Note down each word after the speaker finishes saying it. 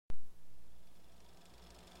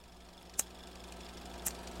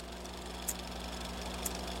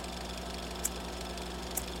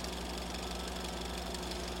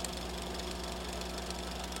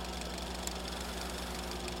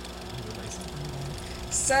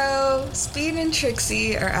So, Speed and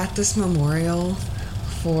Trixie are at this memorial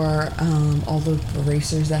for all the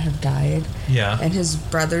racers that have died. Yeah. And his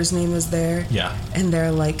brother's name is there. Yeah. And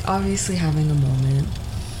they're, like, obviously having a moment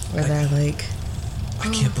where they're like... I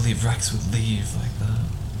can't believe Rex would leave like that.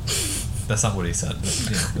 That's not what he said, but,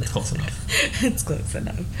 it's close enough. It's close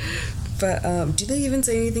enough. But, do they even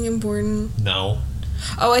say anything important? No.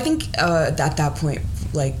 Oh, I think at that point,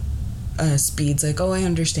 like, Speed's like, oh, I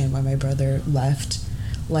understand why my brother left.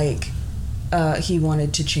 Like, he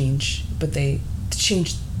wanted to change, but they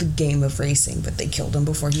changed the game of racing, but they killed him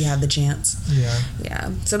before he had the chance. Yeah.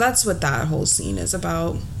 Yeah. So that's what that whole scene is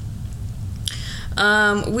about.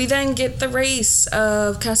 We then get the race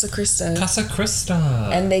of Casa Crista. Casa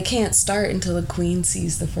Crista. And they can't start until the queen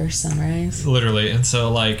sees the first sunrise. Literally. And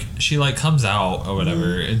so, like, she, like, comes out or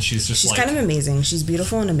whatever, and she's just, She's like... kind of amazing. She's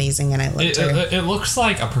beautiful and amazing, and I loved her. It looks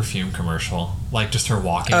like a perfume commercial. Like, just her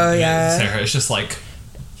walking. Oh, yeah. Sarah. It's just, like...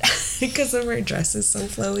 Because of her dress is so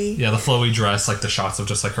flowy. Yeah, the flowy dress, like, the shots of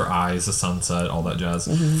just, like, her eyes, the sunset, all that jazz.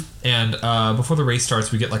 Mm-hmm. And before the race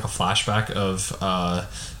starts, we get, like, a flashback of... a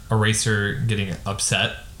racer getting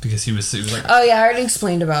upset because he was like, oh yeah, I already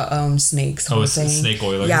explained about Snake's whole thing. Snake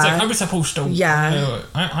Oiler. Yeah. He's like, I was supposed to. Yeah.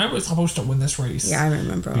 I was supposed to win this race. Yeah, I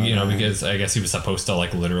remember. Because I guess he was supposed to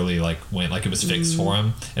like literally like win, like it was fixed for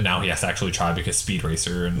him, and now he has to actually try because Speed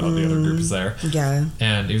Racer and all the other group is there. Yeah.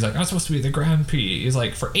 And he was like, I was supposed to be the Grand Prix. He's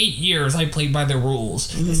like, for 8 years I played by the rules.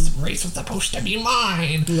 This race was supposed to be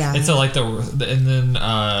mine. Yeah. And so like and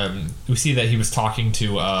then we see that he was talking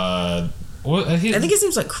to I think his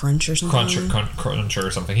name's like Crunch or something. Cruncher or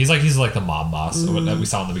something. He's like the mob boss that we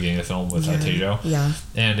saw in the beginning of the film with Tejo. Yeah.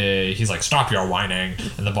 And he's like, stop your whining.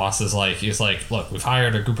 And the boss is like, look, we've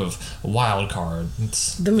hired a group of wild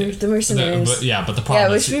cards. The mercenaries. But the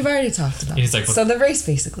problem is... which we've already talked about. He's like, so the race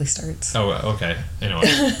basically starts. Oh, okay. Anyway.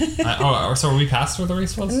 So are we past where the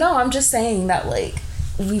race was? No, I'm just saying that, like,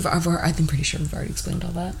 I'm pretty sure we've already explained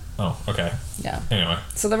all that. Oh, okay. Yeah. Anyway.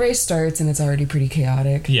 So the race starts and it's already pretty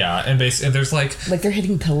chaotic. Yeah, and there's like they're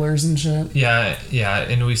hitting pillars and shit. Yeah,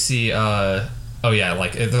 and we see they're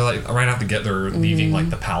like right out to get they're leaving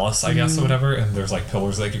like the palace, I guess, or whatever, and there's like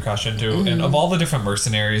pillars they could crash into. And of all the different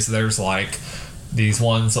mercenaries, there's like these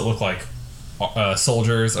ones that look like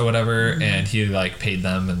soldiers or whatever, and he like paid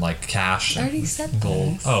them in like cash. I already said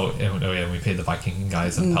gold. This. Oh yeah, we paid the Viking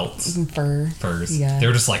guys in pelts and furs. Yeah, they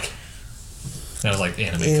were just like that was like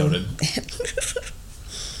anime coded.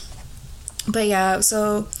 But yeah,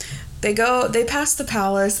 so they pass the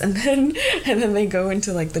palace and then they go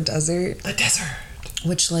into like the desert. The desert,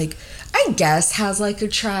 which like I guess has like a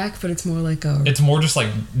track, but it's more like it's more just like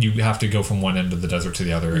you have to go from one end of the desert to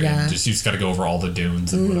the other, and you just got to go over all the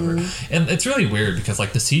dunes and whatever. And it's really weird because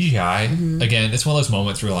like the CGI, again, it's one of those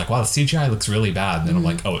moments where you're like, wow, the CGI looks really bad, and then I'm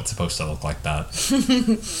like, oh, it's supposed to look like that.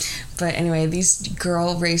 But anyway, these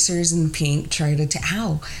girl racers in pink try to They're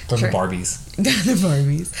the Barbies. The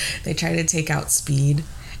Barbies. They try to take out Speed,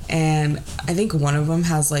 and I think one of them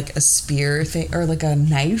has like a spear thing or like a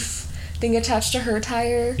knife thing attached to her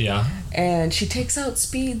tire. Yeah. And she takes out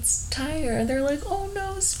Speed's tire, and they're like, "Oh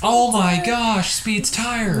no, Speed's oh my gosh, Speed's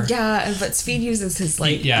tire!" Yeah, but Speed uses his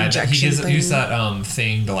like injection he used that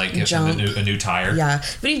thing to like give him a new tire. Yeah,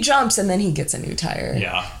 but he jumps and then he gets a new tire.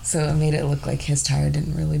 Yeah. So it made it look like his tire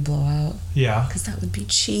didn't really blow out. Yeah. Because that would be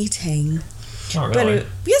cheating. Not really. But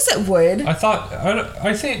yes, it would.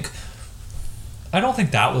 I don't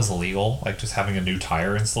think that was illegal. Like just having a new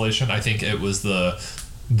tire installation. I think it was the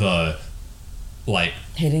like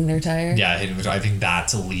hitting their tire. Yeah, hitting their tire. I think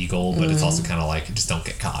that's illegal, but it's also kind of like just don't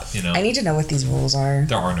get caught. You know. I need to know what these rules are.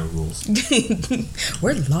 There are no rules.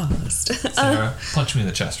 We're lost. Sarah, punch me in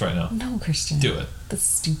the chest right now. No, Christian. Do it. That's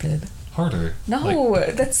stupid. Harder. No,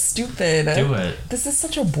 that's stupid. Do it. This is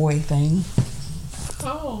such a boy thing.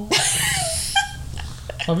 Oh.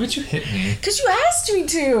 Why would you hit me? Because you asked me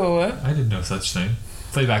to. I did no such thing.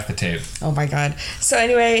 Play back the tape. Oh my god. So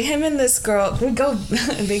anyway, him and this girl, they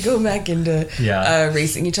go back into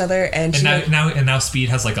racing each other, and now Speed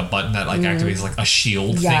has like a button that like activates like a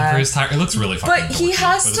shield thing for his tire. It looks really fucking But he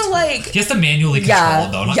has to like he has to manually control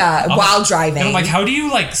it though. While driving. And I'm like, how do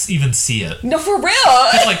you like even see it? No, for real.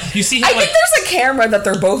 Like you see him. I think there's a camera that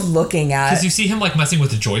they're both looking at. Because you see him like messing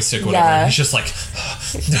with the joystick or whatever. And he's just like,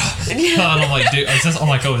 and I'm like, dude, is this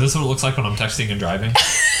what it looks like when I'm texting and driving?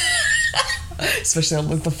 Especially on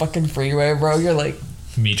like the fucking freeway, bro. You're like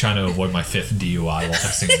me trying to avoid my 5th DUI while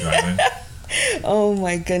texting and driving. Oh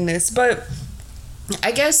my goodness. But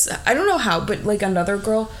I guess I don't know how, but like another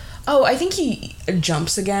girl, I think he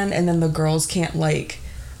jumps again, and then the girls can't like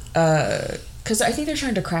because I think they're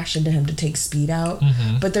trying to crash into him to take Speed out.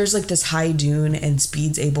 Mm-hmm. But there's like this high dune, and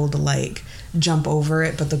Speed's able to like jump over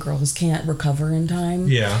it, but the girls can't recover in time.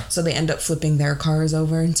 Yeah. So they end up flipping their cars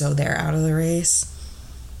over, and so they're out of the race.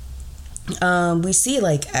 We see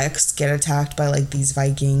like X get attacked by like these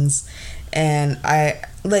Vikings, and I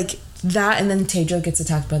like that, and then Tejo gets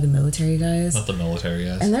attacked by the military guys. Not the military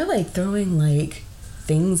guys. And they're like throwing like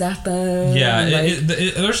things at them. Yeah, like,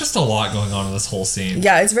 there's just a lot going on in this whole scene.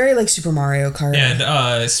 yeah, it's very like Super Mario Kart.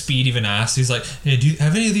 And Speed even asks, he's like, hey,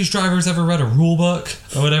 have any of these drivers ever read a rule book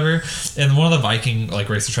or whatever? And one of the Viking like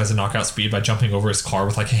racer tries to knock out Speed by jumping over his car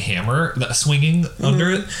with like a hammer swinging under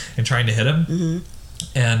it and trying to hit him. Mm-hmm.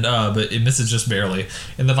 And but it misses just barely.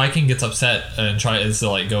 And the Viking gets upset and tries to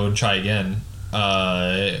like go and try again.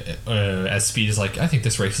 As Speed is like, I think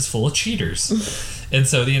this race is full of cheaters. And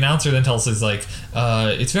so the announcer then tells us like,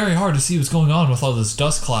 it's very hard to see what's going on with all those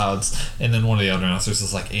dust clouds. And then one of the other announcers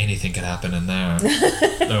is like, anything could happen in there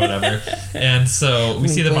or whatever. And so we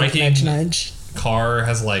see the Viking nudge. car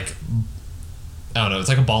has like, I don't know, it's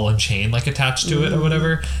like a ball and chain like attached to it or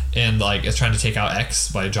whatever, and like it's trying to take out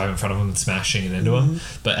X by driving in front of him and smashing it into him,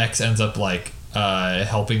 but X ends up like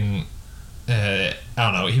helping. I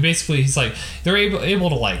don't know. He's like they're able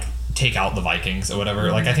to like take out the Vikings or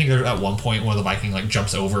whatever. Like I think there's at one point one of the Viking like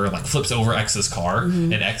jumps over and like flips over X's car,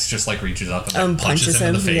 and X just like reaches up and like, punches him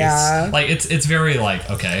in the face. Yeah. Like it's very like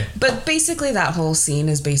okay. But basically that whole scene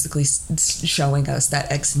is basically showing us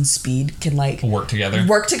that X and Speed can like work together,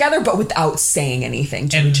 but without saying anything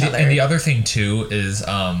to each other. And the other thing too is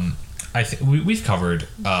I think we've covered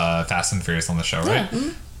Fast and Furious on the show, right? Yeah.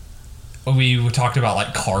 Mm-hmm. We talked about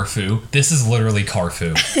like Carfu. This is literally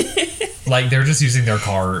Carfu. Like they're just using their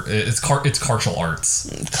car. It's martial arts.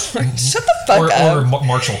 Shut the fuck up. Or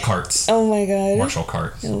martial carts. Oh my god. Martial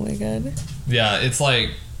carts. Oh my god. Yeah, it's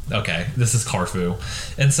like okay, this is Carfu,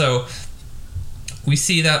 and so we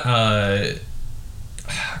see that.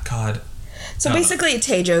 God. So basically,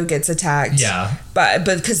 Tejo gets attacked. Yeah. But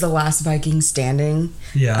because the last Viking standing,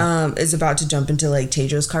 yeah, is about to jump into like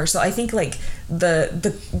Tejo's car. So I think like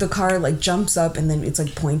the car like jumps up and then it's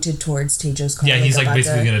like pointed towards Tejo's car. Yeah, he's like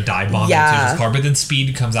basically gonna dive bomb into Tejo's car, but then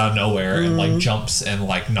Speed comes out of nowhere and like jumps and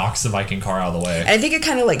like knocks the Viking car out of the way. And I think it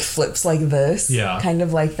kind of like flips like this. Yeah. Kind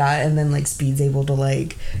of like that, and then like Speed's able to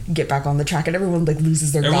like get back on the track, and everyone like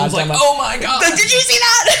loses their. Everyone's like, oh my god! Like, did you see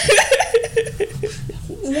that?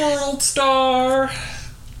 World star.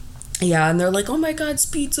 Yeah, and they're like, oh my god,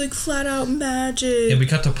 Speed's like flat out magic. And we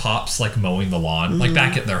cut to Pops like mowing the lawn, like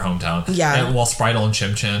back at their hometown. Yeah. And while Spritle and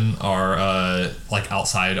Chim Chin are like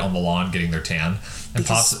outside on the lawn getting their tan. And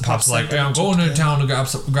Pops is like, hey, I'm going to town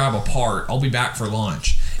to grab a part. I'll be back for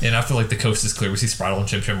lunch. And after like the coast is clear, we see Spritle and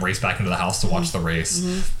Chim Chim race back into the house to watch the race.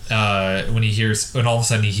 When all of a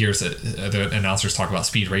sudden he hears the announcers talk about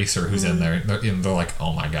Speed Racer, who's in there, and they're like,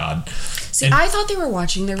 oh my god. See, I thought they were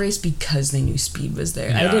watching the race because they knew Speed was there.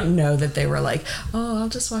 Yeah. I didn't know that they were like, oh, I'll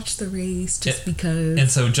just watch the race just because. And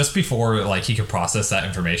so just before like he could process that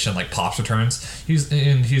information, like Pops returns. He's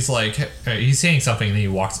like he's saying something, and then he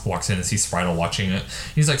walks in and sees Spritle watching it.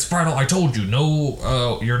 He's like, Spritle, I told you,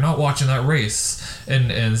 no, you're not watching that race. And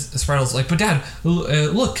Spritle's like, but Dad,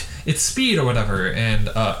 look, it's Speed or whatever, and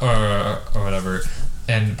or whatever.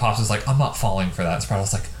 And Pops is like, I'm not falling for that.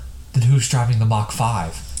 Spritle's like, then who's driving the Mach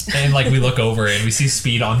 5? And like we look over and we see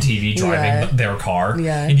Speed on TV driving their car,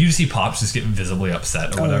 and you just see Pops just getting visibly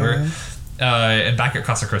upset or whatever. And back at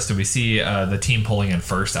Casa Crista, we see the team pulling in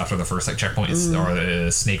first after the first like checkpoint, or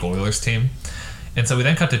the Snake Oilers team. And so we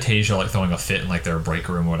then cut to Tejo like throwing a fit in like their break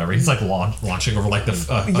room or whatever. He's like launching over like the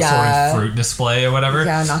assorted fruit display or whatever.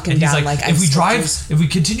 Yeah, knocking and he's down like if we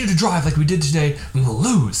continue to drive like we did today, we will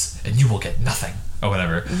lose and you will get nothing. Or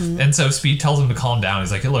whatever. And so Speed tells him to calm down.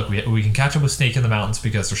 He's like, hey, look, we can catch up with Snake in the mountains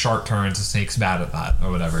because the sharp turns and Snake's bad at that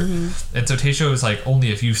or whatever. And so Tejo is like,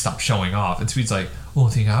 only if you stop showing off. And Speed's like,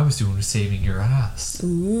 only thing I was doing was saving your ass.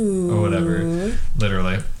 Or whatever.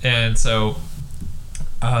 Literally. And so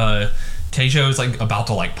Tejo is like about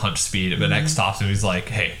to like punch Speed, but X stops him. He's like,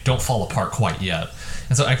 hey, don't fall apart quite yet.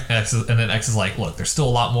 And so X is like, look, there's still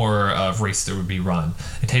a lot more race that would be run.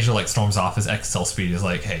 And Tejo like storms off as X tells Speed is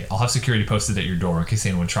like, hey, I'll have security posted at your door in case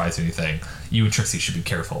anyone tries anything. You and Trixie should be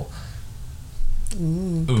careful.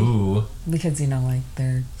 Ooh. Because like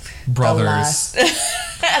they're brothers.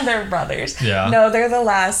 And they're brothers. Yeah. No, they're the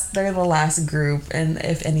last group, and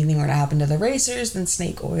if anything were to happen to the racers, then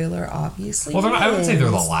Snake Oiler obviously. Well, I wouldn't say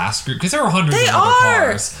they're the last group because there were hundreds of other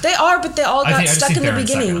cars. They are, but they all got stuck in the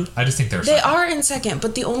beginning. I just think they're. They are in second,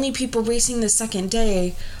 but the only people racing the second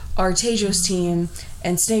day are Tejo's team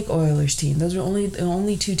and Snake Oiler's team. Those are the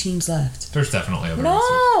only two teams left. There's definitely other.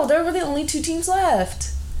 No, there were the only two teams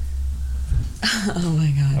left. Oh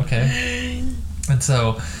my god. Okay. And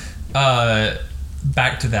so,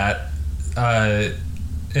 back to that,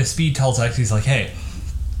 Speed tells X, he's like, hey,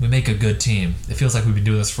 we make a good team. It feels like we've been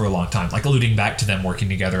doing this for a long time. Like, alluding back to them working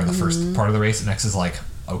together in the first part of the race. And X is like,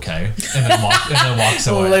 okay. And then walks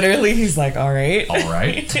away. Literally, he's like, all right. All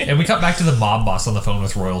right. And we cut back to the mob boss on the phone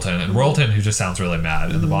with Royalton. And Royalton, who just sounds really mad.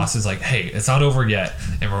 And the boss is like, hey, it's not over yet.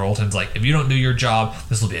 And Royalton's like, if you don't do your job,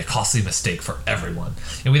 this will be a costly mistake for everyone.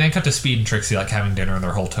 And we then cut to Speed and Trixie, like, having dinner in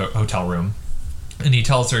their hotel room. And he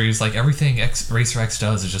tells her, he's like, everything Racer X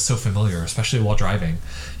does is just so familiar, especially while driving,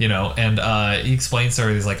 you know. And he explains to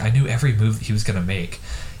her, he's like, I knew every move that he was going to make.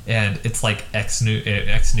 And it's like X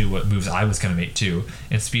knew what moves I was going to make too.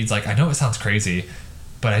 And Speed's like, I know it sounds crazy,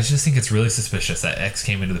 but I just think it's really suspicious that X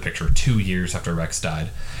came into the picture 2 years after Rex died.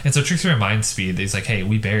 And so Trixie reminds Speed that he's like, hey,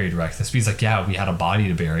 we buried Rex. And Speed's like, yeah, we had a body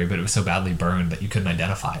to bury, but it was so badly burned that you couldn't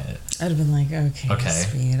identify it. I'd have been like, okay.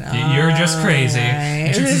 Speed. You're just crazy. Right.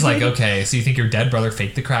 And Trixie's like, okay, so you think your dead brother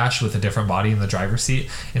faked the crash with a different body in the driver's seat?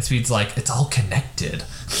 And Speed's like, it's all connected.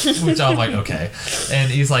 Which I'm like, okay.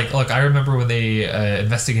 And he's like, look, I remember when they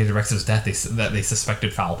investigated Rex's death, that they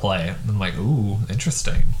suspected foul play. And I'm like, ooh,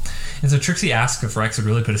 interesting. And so Trixie asks if Rex would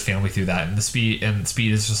really put his family through that, and Speed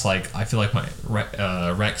is just like, I feel like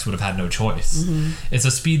Rex would have had no choice. And so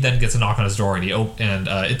Speed then gets a knock on his door, and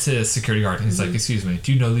it's a security guard, and he's like, excuse me,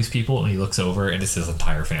 do you know these people? And he looks over, and it's his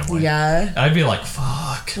entire family. Yeah. And I'd be like,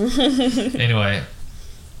 fuck. Anyway,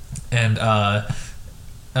 and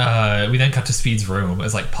we then cut to Speed's room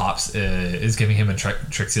as like Pops is giving him and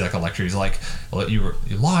Trixie like a lecture. He's like, well, you're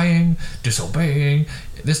lying, disobeying.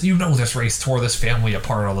 This race tore this family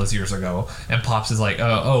apart all those years ago. And Pops is like,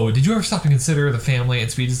 oh, did you ever stop to consider the family?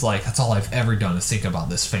 And Speed is like, that's all I've ever done is think about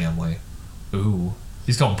this family. Ooh.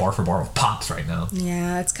 He's going bar for bar with Pops right now.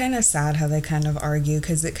 Yeah, it's kind of sad how they kind of argue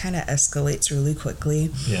because it kind of escalates really quickly.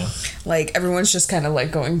 Yeah. Like, everyone's just kind of,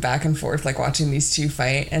 like, going back and forth, like, watching these two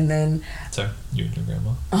fight, and then... So, you and your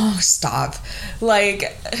grandma? Oh, stop.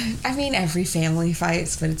 Like, I mean, every family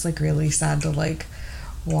fights, but it's, like, really sad to, like,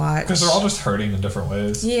 watch. Because they're all just hurting in different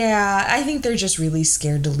ways. Yeah, I think they're just really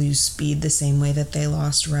scared to lose Speed the same way that they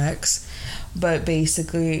lost Rex. But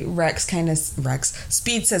basically,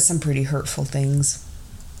 Speed says some pretty hurtful things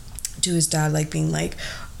to his dad, like being like,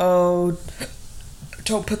 oh,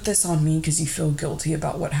 don't put this on me because you feel guilty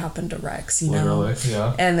about what happened to Rex, you know? Literally,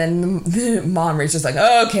 yeah. And then the mom is just like,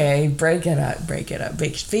 oh, okay, break it up.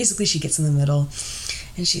 Basically, she gets in the middle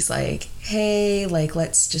and she's like, hey, like,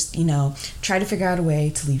 let's just, try to figure out a way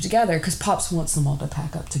to leave together because Pops wants them all to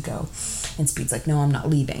pack up to go. And Speed's like, no, I'm not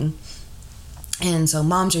leaving. And so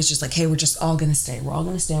Mom's just like, hey, we're just all going to stay. We're all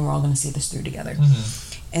going to stay and we're all going to see this through together. Mm-hmm.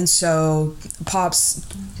 And so Pops,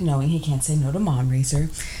 knowing he can't say no to Mom Racer,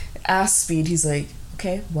 asks Speed, he's like,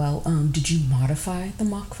 okay, well, did you modify the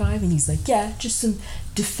Mach 5? And he's like, yeah, just some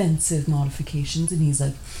defensive modifications. And he's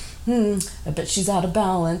like, I bet she's out of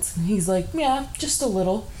balance. And he's like, yeah, just a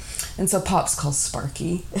little. And so Pops calls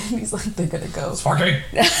Sparky, and he's like, they're gonna go. Sparky!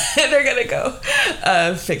 They're gonna go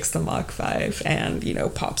fix the Mach 5. And,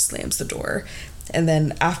 Pop slams the door. And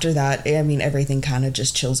then after that, I mean, everything kind of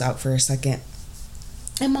just chills out for a second.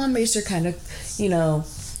 And Mom Racer kind of,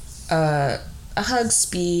 hugs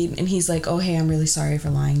Speed, and he's like, oh, hey, I'm really sorry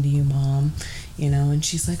for lying to you, Mom. And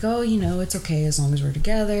she's like, oh, it's okay as long as we're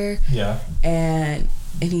together. Yeah. And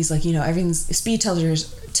he's like, Speed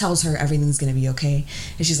tells her everything's going to be okay.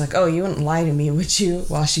 And she's like, oh, you wouldn't lie to me, would you?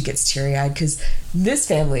 Well, she gets teary-eyed because this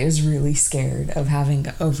family is really scared of having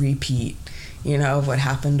a repeat, of what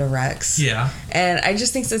happened to Rex. Yeah. And I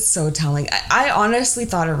just think that's so telling. I honestly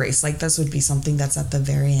thought a race like this would be something that's at the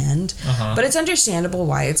very end. Uh-huh. But it's understandable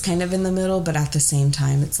why it's kind of in the middle, but at the same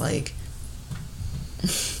time, it's like...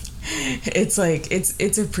 it's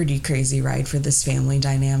a pretty crazy ride for this family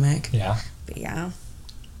dynamic. Yeah. But yeah.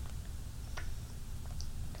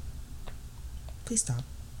 Please stop.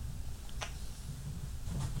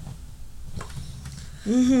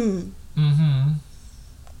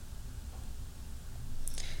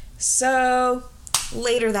 So,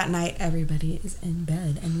 later that night, everybody is in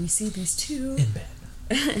bed, and we see these two... In bed.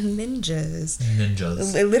 Ninjas.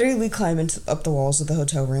 They literally climb up the walls of the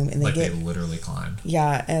hotel room, and they literally climbed.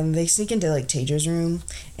 Yeah, and they sneak into, Taja's room,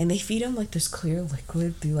 and they feed him, this clear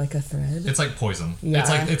liquid through, a thread. It's like poison. Yeah.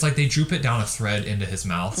 It's like they droop it down a thread into his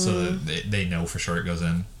mouth so that they know for sure it goes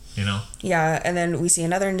in. Yeah, and then we see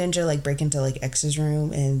another ninja break into X's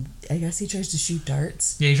room, and I guess he tries to shoot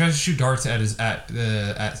darts. Yeah, he tries to shoot darts at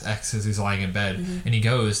X as he's lying in bed, and he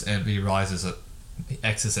goes and he realizes that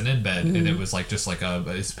X isn't in bed, and it was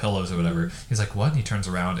his pillows or whatever. He's like, what? And he turns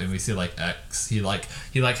around, and we see X. He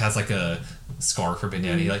has scarf or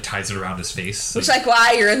bandana. He like ties it around his face. Which, like,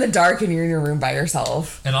 why? You're in the dark and you're in your room by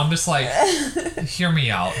yourself. And I'm just like, hear me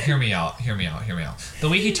out. The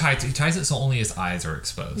way he ties it so only his eyes are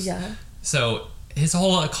exposed. Yeah. So his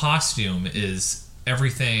whole costume is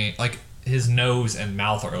everything, like his nose and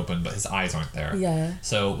mouth are open, but his eyes aren't there. Yeah.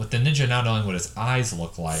 So with the ninja now knowing what his eyes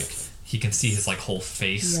look like, he can see his like whole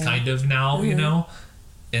face kind of now, Mm-hmm. you know?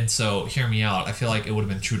 And so, hear me out. I feel like it would have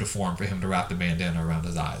been true to form for him to wrap the bandana around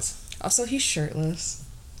his eyes. Also, he's shirtless.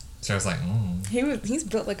 So I was like, He's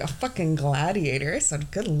built like a fucking gladiator. I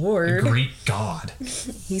said, good lord. Greek god.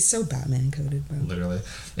 He's so Batman coded, bro. Literally.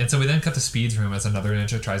 And so we then cut to Speed's room as another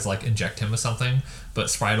ninja tries to like inject him with something, but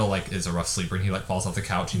Spritle like is a rough sleeper and he like falls off the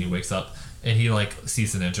couch and he wakes up and he like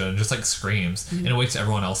sees the ninja and just like screams and it wakes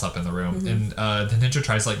everyone else up in the room. And the ninja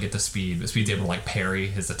tries to like get to Speed, but Speed's able to like parry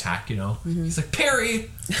his attack, you know? He's like,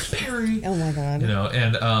 parry! Oh my god. You know,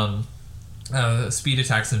 and Speed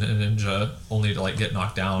attacks a ninja only to like get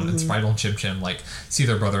knocked down, and Spritle and Chim Chim like see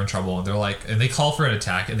their brother in trouble, and they're like, and they call for an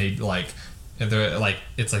attack, and they like, and they're like,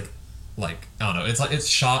 it's like I don't know, it's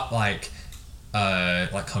shot like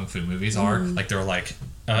kung fu movies are, like they're like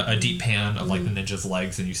a deep pan of like the ninja's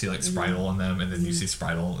legs, and you see like Spritle on them, and then you see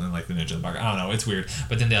Spritle and like the ninja in the back. I don't know, it's weird,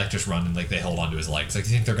 but then they like just run and like they hold onto his legs, like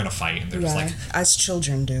you think they're gonna fight, and they're just like as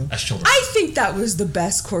children do. I think that was the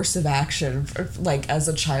best course of action, for, like as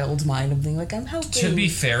a child's mind of being like, I'm helping. To be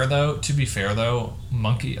fair though,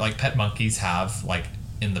 pet monkeys have like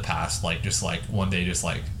in the past like just like one day just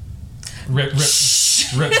like rip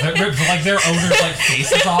like their owner's like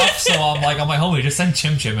faces off. So I'm like, homie, just send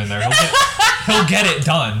Chim Chim in there. He'll get it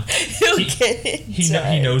done.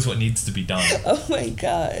 He knows what needs to be done. Oh my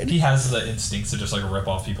god. He has the instincts to just like rip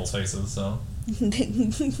off people's faces. So.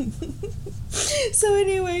 So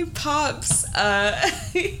anyway, Pops,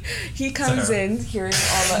 he comes in hearing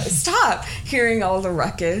all the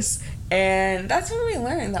ruckus, and that's when we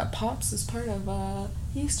learn that Pops is part of.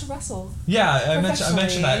 He used to wrestle. Yeah, I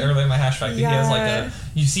mentioned that earlier in my hashback. Yeah. He has like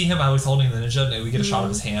you see him always holding the ninja, and we get a shot of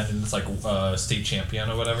his hand, and it's like state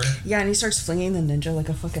champion or whatever. Yeah, and he starts flinging the ninja like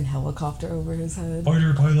a fucking helicopter over his head.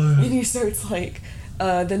 Fighter pilot. And he starts like.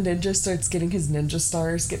 The ninja starts getting his ninja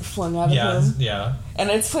stars get flung out of him. Yeah. And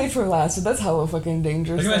it's played for laughs, but that's hella fucking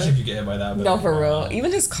dangerous. I can imagine if you get hit by that. No, for real.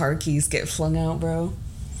 Even his car keys get flung out, bro.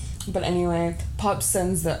 But anyway, Pop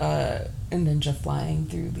sends a ninja flying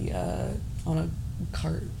through on a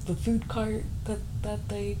cart, the food cart that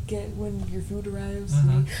they get when your food arrives.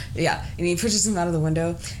 And he pushes him out of the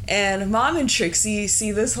window. And Mom and Trixie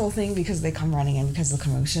see this whole thing because they come running in because of the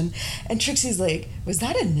commotion. And Trixie's like, was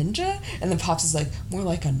that a ninja? And then Pops is like, more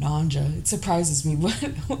like a nanja. It surprises me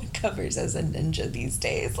what covers as a ninja these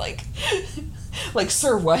days. Like,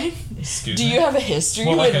 sir, what? Excuse Do me? you have a history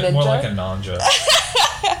with ninja? More like a nanja.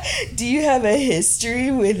 Do you have a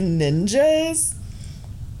history with ninjas?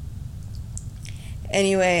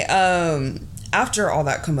 Anyway, after all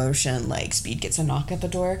that commotion, like, Speed gets a knock at the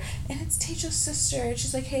door, and it's Teijo's sister, and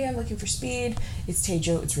she's like, hey, I'm looking for Speed. It's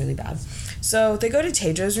Teijo. It's really bad. So they go to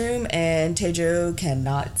Teijo's room, and Teijo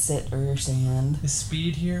cannot sit or stand. Is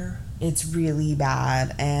Speed here? It's really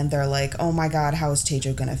bad, and they're like, oh my god, how is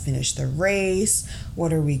Teijo gonna finish the race?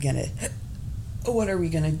 What are we gonna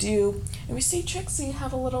do? And we see Trixie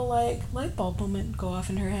have a little, like, light bulb moment go off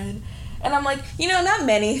in her head. And I'm like, not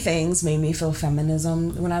many things made me feel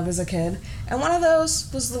feminism when I was a kid. And one of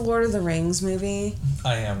those was the Lord of the Rings movie.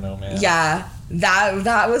 I Am No Man. Yeah,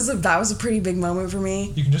 that was a pretty big moment for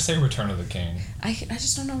me. You can just say Return of the King. I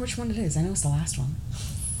just don't know which one it is. I know it's the last one.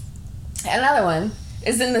 Another one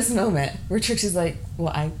is in this moment where Trixie's like, well,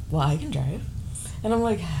 I can drive. And I'm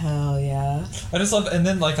like, hell yeah. I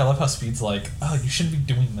love how Speed's like, oh, you shouldn't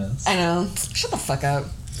be doing this. I know. Shut the fuck up.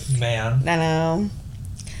 Man. I know.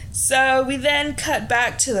 So we then cut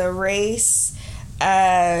back to the race.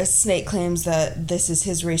 Snake claims that this is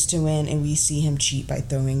his race to win, and we see him cheat by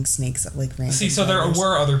throwing snakes at like random. See, so drivers. there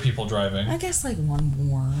were other people driving. I guess like one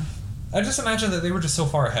more. I just imagine that they were just so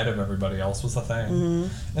far ahead of everybody else was the thing.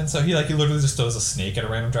 And so he literally just throws a snake at a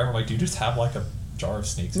random driver. I'm like, do you just have like a jar of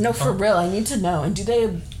snakes? No, for real. I need to know. And do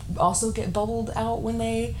they also get bubbled out when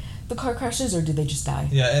the car crashes, or do they just die?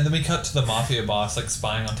 Yeah, and then we cut to the mafia boss like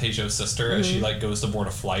spying on Teijo's sister as she like goes to board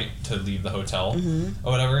a flight to leave the hotel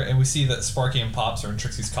or whatever, and we see that Sparky and Pops are in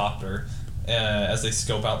Trixie's copter as they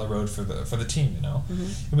scope out the road for the team,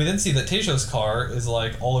 And we then see that Teijo's car is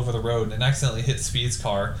like all over the road and accidentally hits Speed's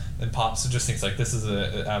car, and Pops just thinks like this is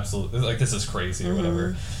an absolute, like this is crazy or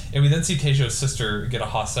whatever. And we then see Teijo's sister get a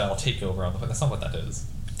hostile takeover on the. That's not what that is.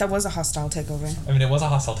 That was a hostile takeover. I mean, it was a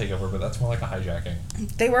hostile takeover, but that's more like a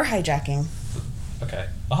hijacking. They were hijacking. Okay.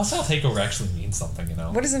 A hostile takeover actually means something, you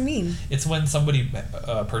know? What does it mean? It's when somebody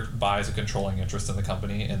buys a controlling interest in the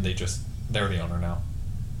company and they're the owner now.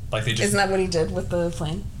 Like they just... Isn't that what he did with the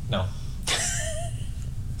plane? No.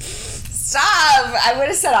 Stop! I would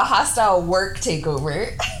have said a hostile work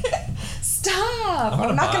takeover. Stop!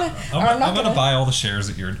 I'm gonna buy all the shares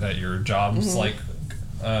at your job's like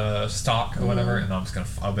stock or whatever, and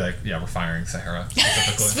I'll be like, yeah, we're firing Sahara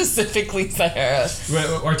specifically Sahara.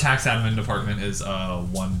 Our tax admin department is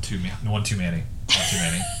one too many.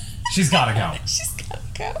 She's gotta go. She's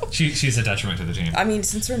gotta go. She's a detriment to the team. I mean,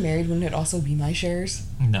 since we're married, wouldn't it also be my shares?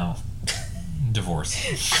 No. Divorce.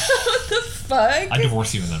 What the fuck? I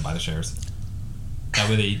divorce you and then buy the shares. That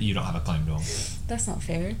way you don't have a claim to them. That's not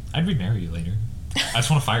fair. I'd remarry you later. I just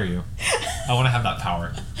want to fire you. I want to have that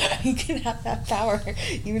power. You can have that power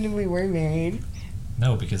even if we were married.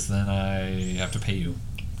 No, because then I have to pay you.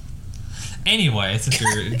 Anyway, since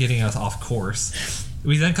you're getting us off course,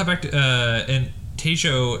 we then come back to and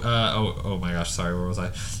Tejo. Oh my gosh, sorry, where was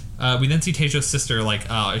I? We then see Tejo's sister, like,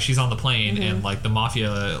 she's on the plane, and, like, the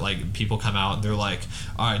mafia, like, people come out, and they're like,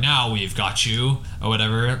 all right, now we've got you, or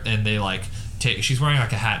whatever, and they, like, she's wearing,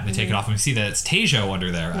 like, a hat, and they take it off, and we see that it's Tejo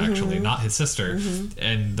under there, actually, not his sister,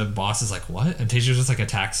 and the boss is like, what? And Tejo just, like,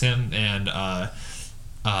 attacks him, and,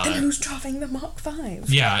 then who's driving the Mach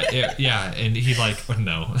 5? Yeah, and he's like, oh,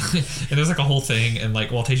 no. And there's, like, a whole thing, and,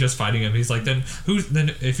 like, while Tejo's fighting him, he's like, then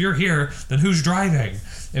if you're here, then who's driving?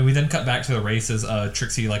 And we then cut back to the races.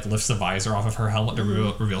 Trixie like lifts the visor off of her helmet to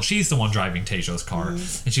reveal she's the one driving Tejo's car, and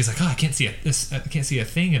she's like, "Oh, I can't see a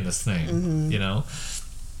thing in this thing," you know.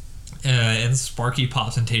 And Sparky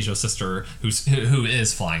pops in Tejo's sister, who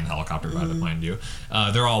is flying the helicopter, mind you.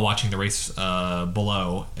 They're all watching the race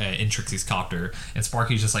below in Trixie's copter, and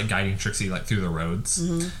Sparky's just like guiding Trixie like through the roads.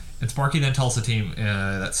 And Sparky then tells the team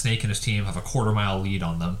that Snake and his team have a quarter-mile lead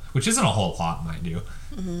on them, which isn't a whole lot, mind you.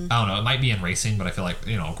 I don't know, it might be in racing, but I feel like,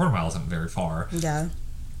 a quarter mile isn't very far. Yeah.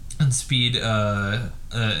 And Speed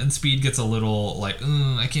gets a little like,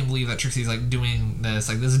 I can't believe that Trixie's like doing this.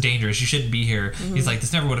 Like, this is dangerous. You shouldn't be here. He's like,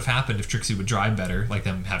 this never would have happened if Trixie would drive better, like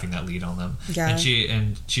them having that lead on them. Yeah.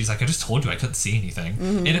 And she's like, I just told you I couldn't see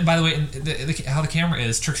anything. And by the way, how the camera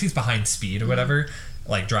is, Trixie's behind Speed or whatever,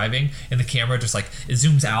 like driving, and the camera just like it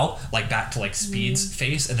zooms out like back to like Speed's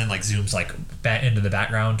face, and then like zooms like back into the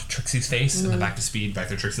background to Trixie's face, and then back to Speed, back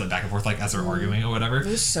to Trixie, like back and forth, like as they're arguing or whatever. It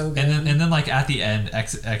was so good. And then like at the end,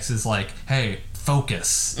 X is like, hey,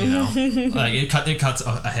 focus, like it cuts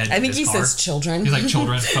ahead. I think he says children. He's like,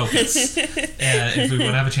 children, focus. And if we want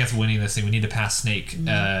to have a chance of winning this thing, we need to pass Snake,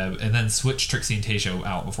 and then switch Trixie and Tejo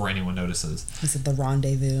out before anyone notices. He said the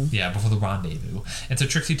rendezvous. Yeah, before the rendezvous. And so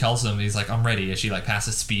Trixie tells them, he's like, I'm ready, as she like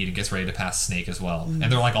passes Speed and gets ready to pass Snake as well. And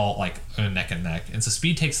they're like all like neck and neck. And so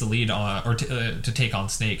Speed takes the lead on, or to take on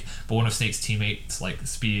Snake, but one of Snake's teammates, like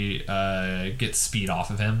Speed, gets Speed off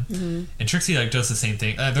of him. And Trixie like does the same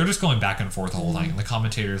thing. They're just going back and forth the whole time. And the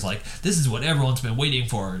commentator's like, this is what everyone's been waiting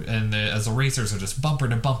for. And as the racers are just bumper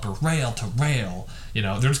to bumper, rail to rail,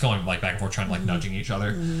 they're just going like back and forth, trying to like nudging each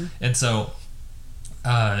other. And so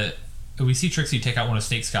we see Trixie take out one of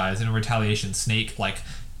Snake's guys, and in retaliation, Snake like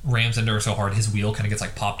rams into her so hard his wheel kind of gets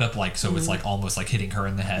like popped up, like so it's like almost like hitting her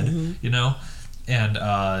in the head,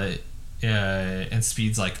 and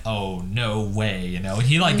Speed's like, oh no way, and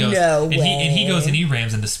he like goes he goes and he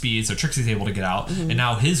rams into Speed, so Trixie's able to get out, and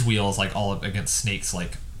now his wheel is like all up against Snake's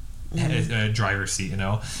like driver's seat,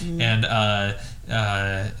 and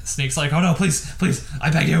Snake's like, oh no, please, I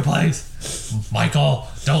beg you, please, Michael,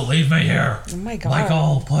 don't leave me here. Oh my god,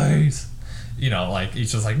 Michael, please. Like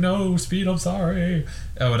he's just like, no, Speed, I'm sorry,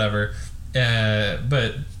 or whatever.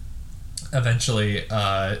 But eventually,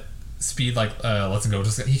 Speed like lets him go.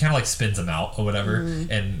 Just he kind of like spins him out or whatever,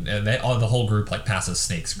 and they the whole group like passes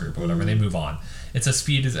Snake's group or whatever. And they move on. It's a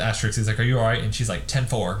Speed is Asterix. He's like, are you all right? And she's like,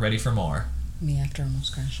 10-4, ready for more. Me after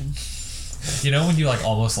almost crashing. When you like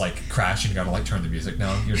almost like crash and you gotta like turn the music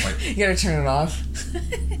down, you're just like, you gotta turn it off.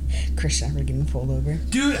 Christian, we're getting pulled over.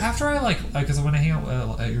 Dude, after I like, because I went to hang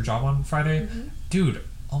out at your job on Friday, dude,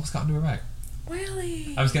 almost got into a wreck.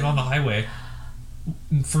 Really? I was getting on the highway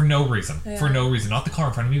for no reason. Yeah. For no reason. Not the car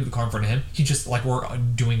in front of me, but the car in front of him. He just, like, we're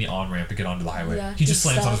doing the on-ramp to get onto the highway. Yeah, he just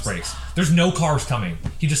slams on his brakes. There's no cars coming.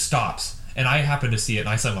 He just stops. And I happened to see it, and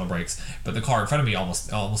I slammed on the brakes. But the car in front of me almost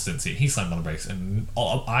didn't see it. He slammed on the brakes, and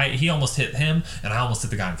he almost hit him, and I almost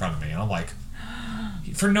hit the guy in front of me. And I'm like,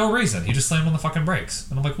 for no reason, he just slammed on the fucking brakes.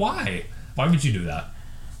 And I'm like, why? Why would you do that?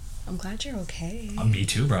 I'm glad you're okay. Me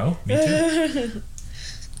too, bro. Me too.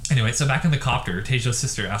 Anyway, so back in the copter, Teijo's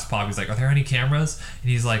sister asked Pop, he's like, are there any cameras?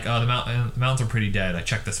 And he's like, oh, the mountains are pretty dead. I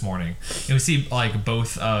checked this morning. And we see, like,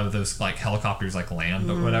 both of those, like, helicopters, like,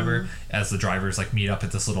 land or whatever as the drivers, like, meet up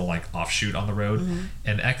at this little, like, offshoot on the road.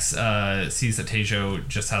 And X sees that Teijo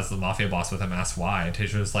just has the mafia boss with him, asks why. And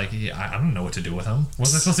Teijo's like, I don't know what to do with him. What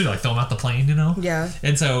was I supposed to do? Like, throw him out the plane, you know? Yeah.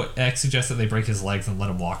 And so X suggests that they break his legs and let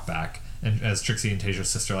him walk back. And as Trixie and Teijo's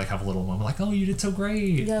sister like have a little moment, like, "Oh, you did so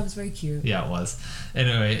great." Yeah, it was very cute. Yeah, it was.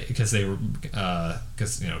 Anyway, because they were,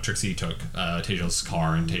 because Trixie took Teijo's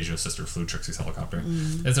car and Teijo's sister flew Trixie's helicopter,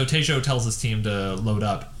 and so Teijo tells his team to load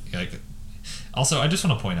up. Like, also, I just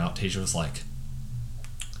want to point out Teijo's like,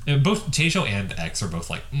 both Teijo and X are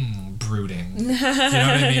both like brooding. You know what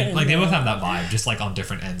I mean? Like they both have that vibe, just like on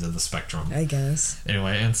different ends of the spectrum. I guess.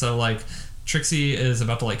 Anyway, and so like. Trixie is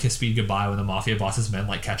about to like kiss Speed goodbye when the mafia boss's men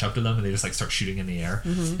like catch up to them and they just like start shooting in the air.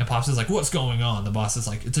 And Pops is like, what's going on? The boss is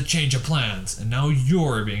like, it's a change of plans and now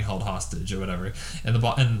you're being held hostage or whatever. And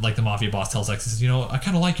the mafia boss tells X, he says, I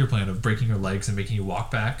kind of like your plan of breaking your legs and making you walk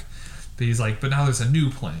back. But he's like, but now there's a new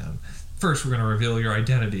plan. First, we're going to reveal your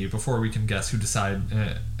identity before we can guess who decides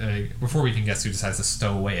to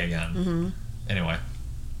stow away again. Anyway,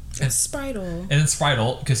 it's Spritle. And then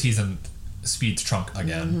Spritle, because he's in Speed's trunk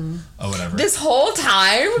again or whatever. This whole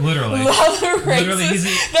time? Literally. While the race Literally,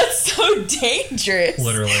 that's so dangerous.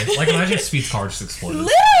 Literally. Like, imagine if Speed's car just exploded.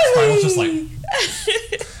 Literally. Spritle just like...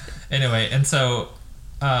 Anyway, and so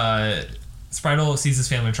Spritle sees his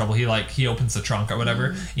family in trouble. He opens the trunk or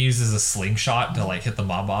whatever. He uses a slingshot to like hit the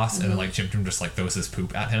mob boss, and then like Chim Chim just like throws his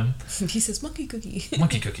poop at him. He says monkey cookie.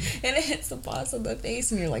 Monkey cookie. And it hits the boss in the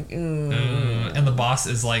face, and you're like, and the boss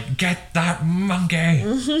is like, get that monkey.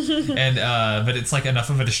 And but it's like enough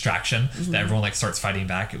of a distraction that everyone like starts fighting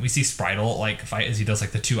back. We see Spritle like fight as he does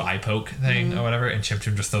like the 2 eye poke thing or whatever, and Chim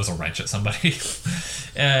Chim just throws a wrench at somebody.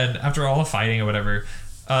 And after all the fighting or whatever.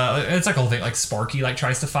 It's like a whole thing. Like Sparky like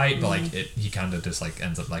tries to fight, but like he kind of just like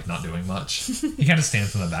ends up like not doing much. He kind of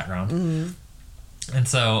stands in the background, and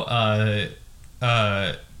so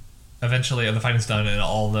eventually the fighting's done, and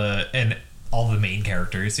all the main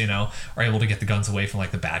characters, are able to get the guns away from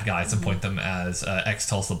like the bad guys and point them as X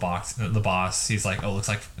tells the boss. He's like, "Oh, looks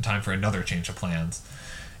like time for another change of plans,"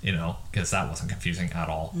 because that wasn't confusing at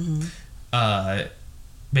all.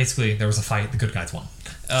 Basically, there was a fight. The good guys won.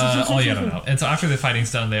 All you gotta know. And so after the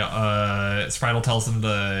fighting's done, Spritle tells them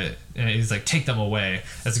he's like, take them away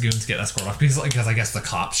as the goons get escorted off. Because I guess the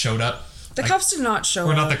cops showed up. The cops did not show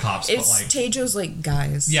up. Or not the cops, it's but like... Teijo's like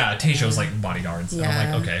guys. Yeah, Teijo's like bodyguards. Yeah. And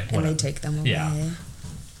I'm like, okay, whatever. And they take them away. Yeah.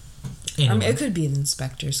 Anyway. It could be the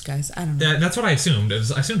inspectors, guys. I don't know. Yeah, that's what I assumed. I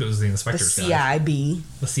assumed it was the inspectors, the CIB. Guys.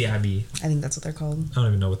 The CIB. I think that's what they're called. I don't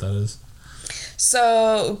even know what that is.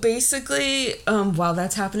 So basically, while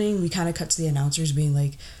that's happening, we kind of cut to the announcers being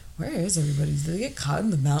like, where is everybody? Did they get caught in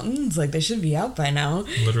the mountains? Like, they should be out by now.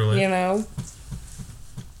 Literally.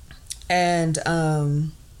 And,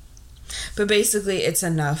 but basically, it's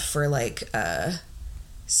enough for, like,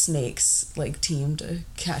 Snake's, like, team to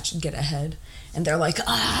get ahead. And they're like,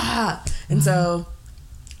 ah! And so,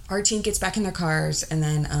 our team gets back in their cars, and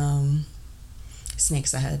then,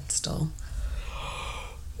 Snake's ahead still.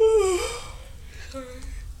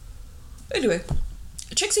 Anyway,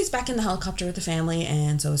 Trixie's back in the helicopter with the family,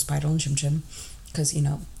 and so is Spritle and Chim Chim, because,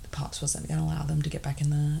 Pops wasn't going to allow them to get back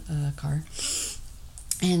in the car.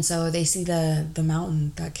 And so they see the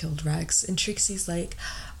mountain that killed Rex, and Trixie's like,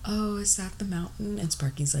 oh, is that the mountain? And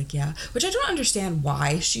Sparky's like, yeah. Which I don't understand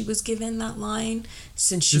why she was given that line,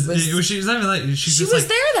 since she was there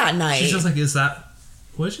that night. She's just like, is that...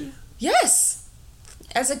 Was she? Yes!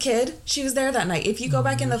 As a kid, she was there that night. If you go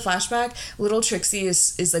back in the flashback, little Trixie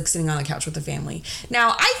is like sitting on the couch with the family.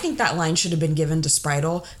 Now, I think that line should have been given to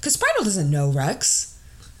Spritle, because Spritle doesn't know Rex.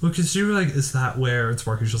 Well, because she was like, is that where? And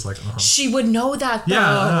Sparky's just like, She would know that, though.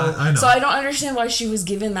 Yeah, I know. So I don't understand why she was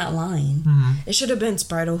given that line. It should have been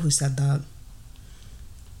Spritle who said that.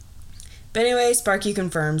 But anyway, Sparky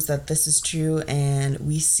confirms that this is true, and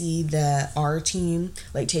we see that our team,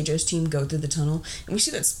 like Teijo's team, go through the tunnel, and we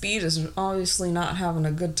see that Speed is obviously not having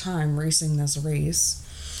a good time racing this race.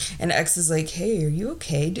 And X is like, hey, are you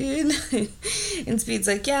okay, dude? And Speed's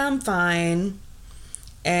like, yeah, I'm fine.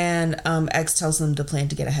 And X tells them to plan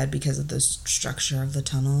to get ahead because of the structure of the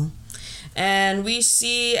tunnel. And we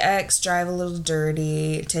see X drive a little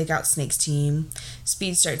dirty, take out Snake's team.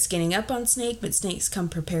 Speed starts getting up on Snake, but Snake's come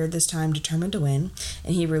prepared this time, determined to win.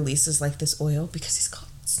 And he releases like this oil, because he's called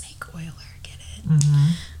Snake Oiler, get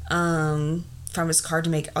it? From his car to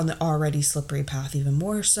make on the already slippery path even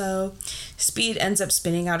more so. Speed ends up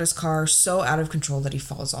spinning out his car so out of control that he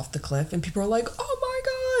falls off the cliff. And people are like, oh my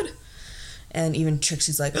god! And even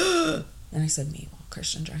Trixie's like, and I said, Mabel.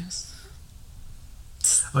 Christian drives.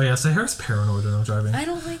 Oh yeah, Sahara's paranoid when I'm driving. I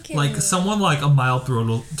don't like it. Like someone like a mild road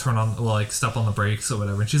will turn on, will like step on the brakes or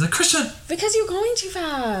whatever, and she's like, Christian! Because you're going too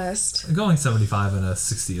fast. Going 75 in a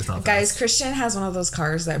 60 is not Guys, fast. Christian has one of those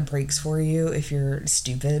cars that brakes for you if you're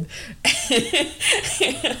stupid. The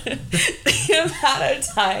amount of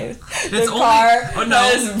time the car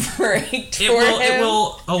has braked for him. It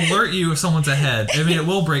will alert you if someone's ahead. I mean, it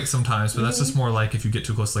will brake sometimes, but that's just more like if you get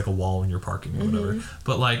too close to like a wall when you're parking or whatever.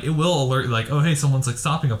 But like, it will alert you like, oh hey, someone's like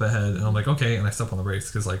stopping up ahead, and I'm like, okay, and I step on the brakes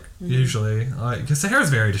because like usually, because Sahara's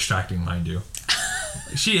very distracting, mind you.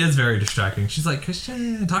 She is very distracting. She's like,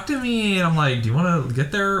 Christian, talk to me, and I'm like, do you want to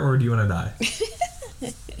get there or do you want to die?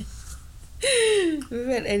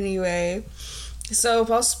 But anyway, so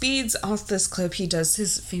while Speed's off this cliff, he does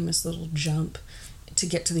his famous little jump to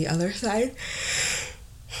get to the other side.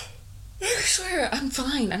 I swear, I'm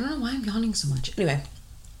fine. I don't know why I'm yawning so much. Anyway,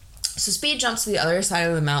 so Speed jumps to the other side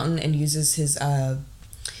of the mountain and uses his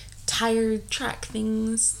tire track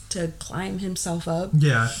things to climb himself up.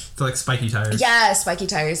 Yeah, it's like spiky tires. Yeah, spiky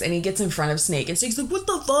tires. And he gets in front of Snake, and Snake's like, what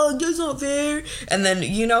the fuck? That's not fair. And then,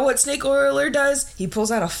 you know what Snake Oiler does? He pulls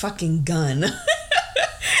out a fucking gun. And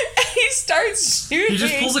he starts shooting. He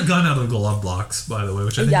just pulls a gun out of the glove box, by the way,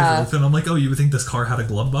 which I think is really fun. I'm like, oh, you would think this car had a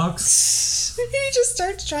glove box? He just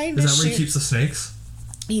starts trying to shoot. Is that where he keeps the snakes?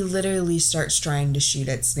 He literally starts trying to shoot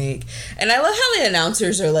at Snake. And I love how the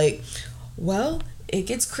announcers are like, well, it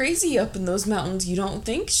gets crazy up in those mountains. You don't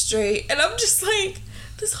think straight. And I'm just like,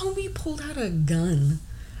 this homie pulled out a gun.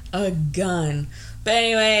 A gun. But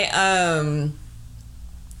anyway,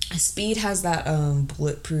 Speed has that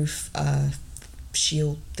bulletproof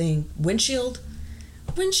shield thing. Windshield?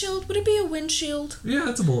 Would it be a windshield? Yeah,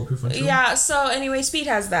 it's a bulletproof windshield. Yeah, so anyway, Speed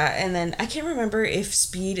has that. And then I can't remember if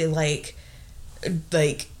Speed like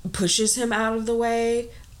pushes him out of the way,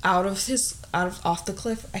 off the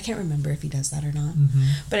cliff. I can't remember if he does that or not.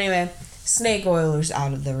 But anyway, Snake Oiler's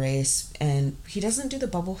out of the race, and he doesn't do the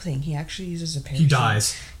bubble thing. He actually uses a parachute. He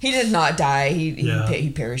dies. He did not die. He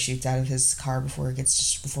parachutes out of his car before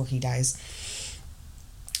he dies.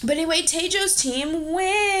 But anyway, Tejo's team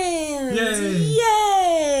wins.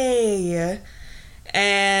 Yay!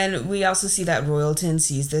 And we also see that Royalton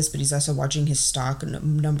sees this, but he's also watching his stock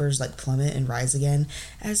numbers like plummet and rise again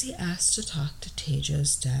as he asks to talk to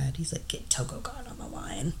Tejo's dad. He's like, get Togokan on the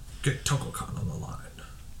line. Get Togokan on the line.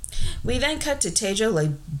 We then cut to Tejo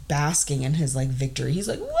like basking in his like victory. He's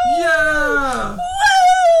like, woo! Yeah!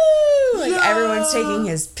 Woo! Like yeah! Everyone's taking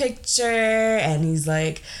his picture, and he's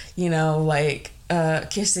like, you know, like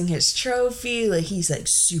kissing his trophy. Like he's like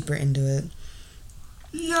super into it.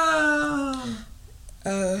 Yeah!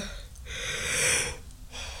 I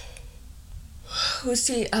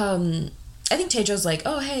think Tejo's like,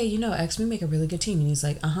 oh, hey, you know, X, we make a really good team. And he's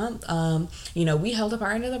like, you know, we held up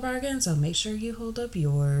our end of the bargain, so make sure you hold up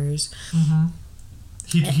yours.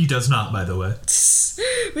 He does not, by the way.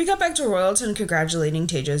 We got back to Royalton congratulating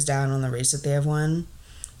Tejo's dad on the race that they have won.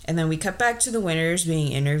 And then we cut back to the winners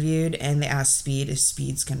being interviewed, and they ask Speed if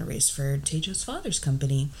Speed's going to race for Tejo's father's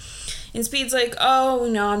company. And Speed's like, oh,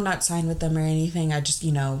 no, I'm not signed with them or anything. I just,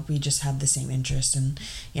 you know, we just have the same interest, and,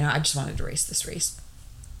 you know, I just wanted to race this race.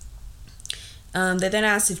 They then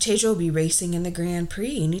ask if Tejo will be racing in the Grand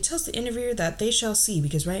Prix, and he tells the interviewer that they shall see,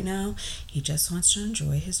 because right now he just wants to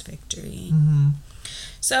enjoy his victory.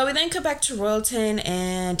 So we then come back to Royalton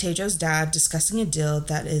and Tejo's dad discussing a deal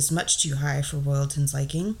that is much too high for Royalton's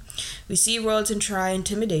liking. We see Royalton try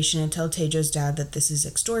intimidation and tell Tejo's dad that this is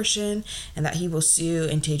extortion and that he will sue,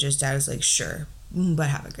 and Tejo's dad is like, sure, but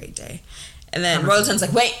have a great day. And then Royalton's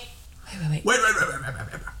like, wait.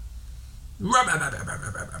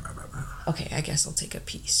 Okay, I guess I'll take a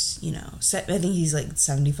piece, you know. I think he's like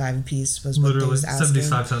 75 a piece was what literally he was asking.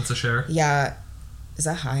 75 cents a share. Yeah. Is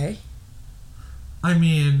that high? I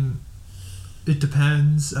mean, it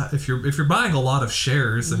depends. If you're buying a lot of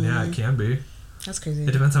shares, then yeah, it can be. That's crazy.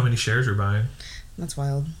 It depends how many shares you're buying. That's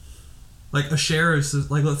wild. Like a share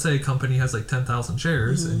is like, let's say a company has like 10,000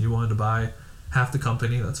 shares and you wanted to buy half the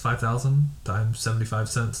company. That's 5,000 times 75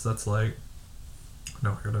 cents. That's like,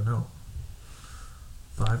 no, I gotta know.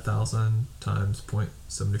 5,000 times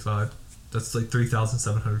 0.75. That's like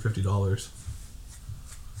 $3,750.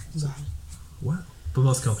 Wow. Wow. But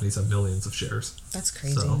most companies have millions of shares. That's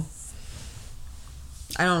crazy. So.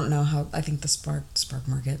 I don't know how. I think the spark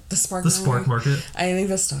market. The spark market. I think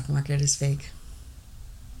the stock market is fake.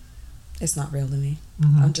 It's not real to me.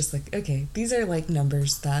 I'm just like, okay, these are like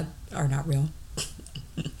numbers that are not real.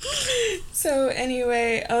 So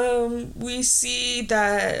anyway, we see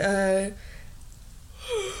that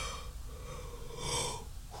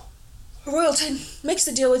Royalton makes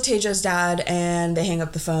the deal with Tejo's dad, and they hang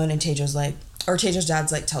up the phone, and Tejo's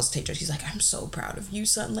dad's like, tells Tejo, he's like, I'm so proud of you,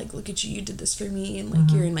 son. Like, look at you. You did this for me, and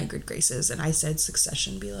like, you're in my good graces. And I said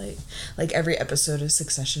Succession be like every episode of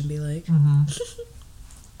Succession be like.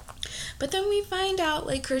 But then we find out,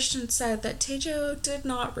 like Christian said, that Tejo did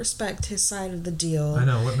not respect his side of the deal. I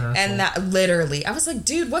know, what an asshole. And that literally, I was like,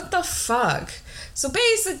 dude, what the fuck? So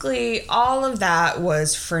basically, all of that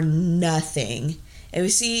was for nothing. And we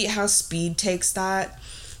see how Speed takes that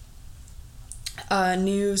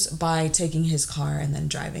news by taking his car and then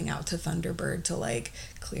driving out to Thunderbird to, like,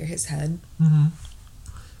 clear his head. And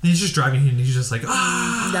he's just driving and he's just like,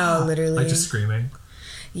 ah! No, literally. Like, just screaming.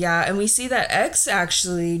 Yeah, and we see that X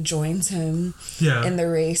actually joins him in the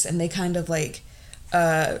race, and they kind of like,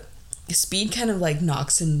 Speed kind of like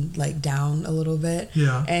knocks him like down a little bit.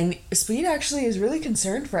 Yeah. And Speed actually is really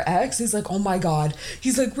concerned for X. He's like, oh my god.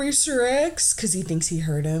 He's like, Racer X, because he thinks he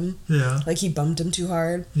hurt him. Yeah. Like he bumped him too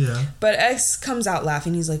hard. Yeah. But X comes out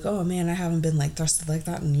laughing. He's like, oh man, I haven't been like thrusted like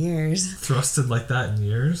that in years. Thrusted like that in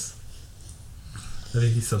years? I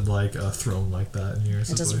think he said like thrown like that in years.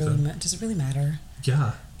 It does it really matter?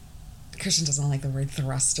 Yeah. Christian doesn't like the word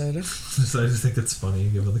thrusted. I just think it's funny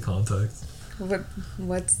given the context.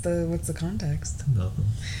 What's the context?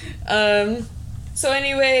 Nothing. So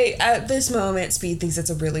anyway, at this moment, Speed thinks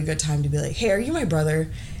it's a really good time to be like, hey, are you my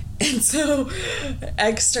brother? And so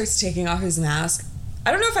X starts taking off his mask.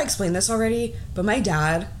 I don't know if I explained this already, but my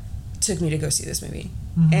dad took me to go see this movie.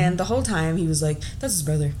 And the whole time he was like, that's his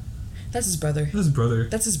brother. That's his brother. That's his brother.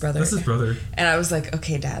 That's his brother. That's his brother. And I was like,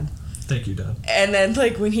 okay, Dad. Thank you, Dad. And then,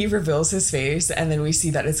 like, when he reveals his face, and then we see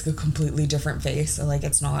that it's a completely different face. So, like,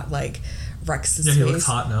 it's not, like, Rex's face. Yeah, he looks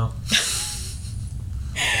hot now.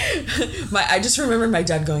 I just remember my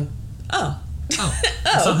dad going, oh. Oh.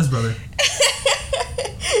 That's not his brother.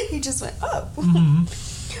 He just went, oh.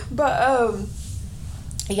 But,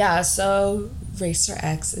 yeah, so Racer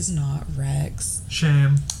X is not Rex.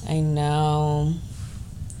 Shame. I know.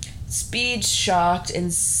 Speed's shocked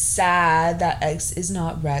and sad that X is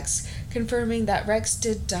not Rex, confirming that Rex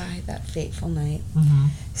did die that fateful night.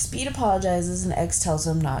 Speed apologizes and X tells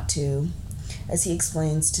him not to, as he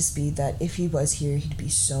explains to Speed that if he was here, he'd be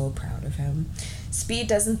so proud of him. Speed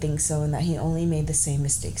doesn't think so and that he only made the same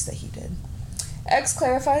mistakes that he did. X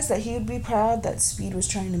clarifies that he would be proud that Speed was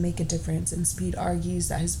trying to make a difference, and Speed argues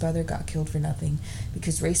that his brother got killed for nothing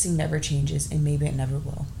because racing never changes and maybe it never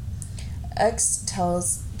will. X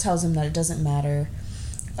tells him that it doesn't matter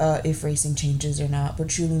if racing changes or not, what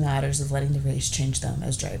truly matters is letting the race change them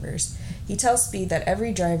as drivers. He tells Speed that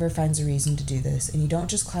every driver finds a reason to do this, and you don't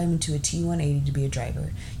just climb into a T-180 to be a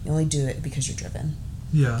driver. You only do it because you're driven.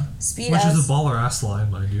 Yeah. Speed Which asks, is a baller-ass line,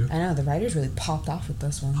 mind you. I know, the writers really popped off with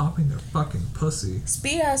this one. Popping their fucking pussy.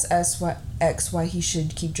 Speed asks X why he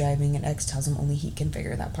should keep driving, and X tells him only he can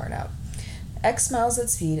figure that part out. X smiles at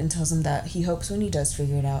Speed and tells him that he hopes when he does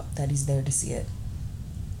figure it out that he's there to see it.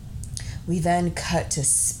 We then cut to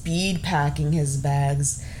Speed packing his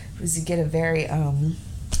bags. We get a very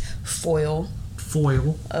foil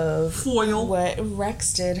of what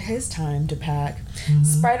Rex did his time to pack.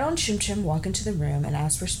 Sprite and Chim Chim walk into the room and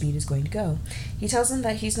ask where Speed is going to go. He tells him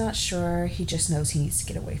that he's not sure, he just knows he needs to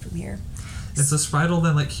get away from here. And so Spritle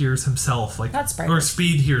then, like, hears himself, like... Not Spritle. Or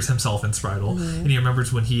Speed hears himself in Spritle. And he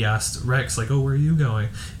remembers when he asked Rex, like, oh, where are you going?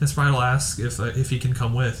 And Spritle asks if he can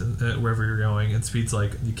come with wherever you're going. And Speed's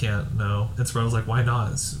like, you can't, no. And Sprite's like, why not?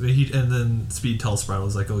 And then Speed tells Spritle,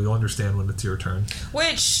 he's like, oh, you'll understand when it's your turn.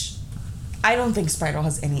 Which... I don't think Spritle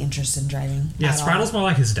has any interest in driving. Yeah, Sprite's more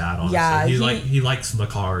like his dad, honestly. Yeah, he likes the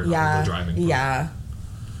car and the driving part. Yeah.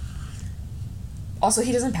 Also,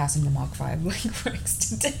 he doesn't pass him to Mach 5 like Rex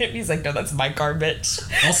did him. He's like, no, that's my car, bitch.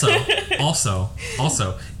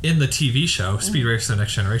 Also, in the TV show, Speed Racer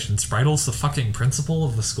Next Generation, Spritle's the fucking principal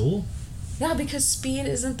of the school. Yeah, because Speed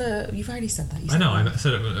isn't the... You've already said that. I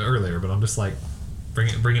said it earlier, but I'm just like,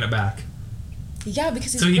 bringing it back. Yeah,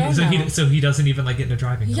 because he's grown now. So he doesn't even like get into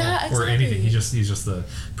driving exactly. or anything. He's just the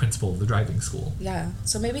principal of the driving school. Yeah,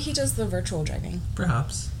 so maybe he does the virtual driving.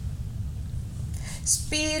 Perhaps.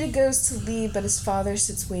 Speed goes to leave, but his father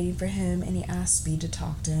sits waiting for him, and he asks Speed to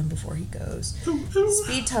talk to him before he goes.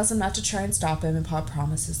 Speed tells him not to try and stop him, and Pop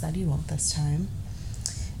promises that he won't this time.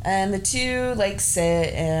 And the two, like,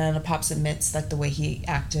 sit, and Pops admits that the way he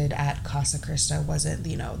acted at Casa Crista wasn't,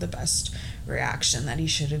 the best reaction that he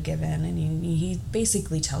should have given. And he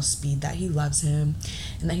basically tells Speed that he loves him,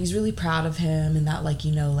 and that he's really proud of him, and that, like,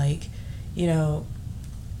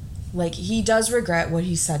 he does regret what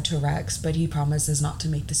he said to Rex, but he promises not to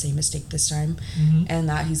make the same mistake this time. And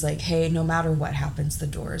that he's like, hey, no matter what happens, the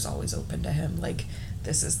door is always open to him. Like,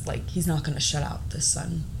 this is like, he's not going to shut out the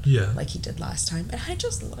sun like he did last time. And I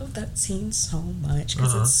just love that scene so much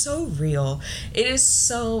because it's so real. It is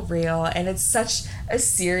so real, and it's such a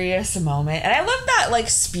serious moment. And I love that, like,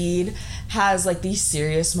 Speed has, like, these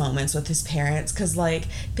serious moments with his parents because, like,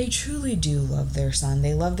 they truly do love their son.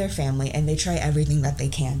 They love their family, and they try everything that they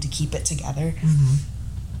can to keep it together.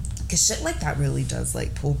 Because shit like that really does,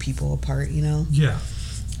 like, pull people apart, you know? Yeah.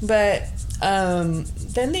 But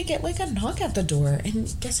then they get, like, a knock at the door,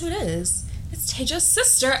 and guess who it is? It's Taejo's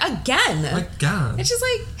sister again. My God. And she's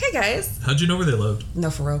like, hey, guys. How'd you know where they lived? No,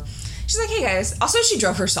 for real. She's like, hey, guys. Also, she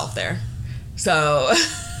drove herself there. So...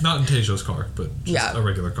 Not in Taejo's car, but just a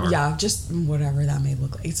regular car. Yeah, just whatever that may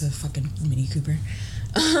look like. It's a fucking Mini Cooper.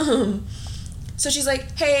 So she's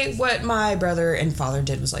like, hey, what my brother and father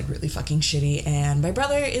did was, like, really fucking shitty, and my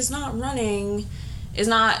brother is not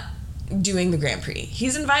doing the Grand Prix.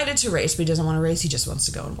 He's invited to race, but he doesn't want to race. He just wants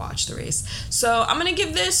to go and watch the race. So I'm gonna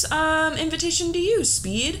give this invitation to you,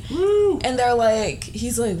 Speed. Woo! And they're like,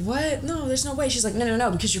 he's like, what? No, there's no way. She's like,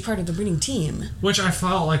 no, because you're part of the winning team. Which I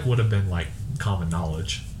felt like would have been, like, common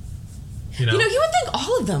knowledge. You know, you would think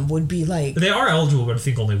all of them would be like... They are eligible, but I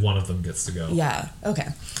think only one of them gets to go. Yeah, okay.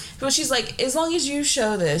 Well, she's like, as long as you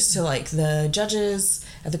show this to, like, the judges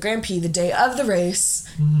at the Grand Prix the day of the race,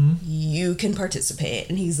 you can participate.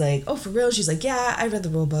 And he's like, oh, for real? She's like, yeah, I read the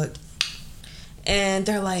rule book. And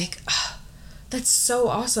they're like, oh, that's so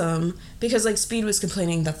awesome. Because, like, Speed was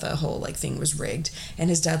complaining that the whole, like, thing was rigged. And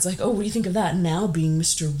his dad's like, oh, what do you think of that now being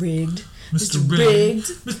Mr. Rigged? Mr. Rigged.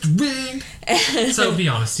 Mr. Rigged. So, be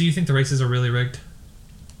honest, do you think the races are really rigged?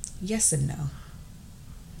 Yes and no.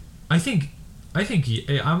 I think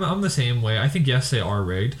I'm the same way. I think yes, they are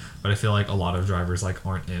rigged, but I feel like a lot of drivers like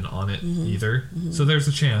aren't in on it either. So there's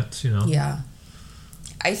a chance, you know. Yeah,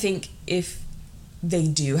 I think if they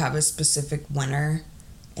do have a specific winner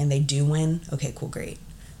and they do win, okay, cool, great.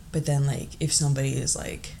 But then, like, if somebody is,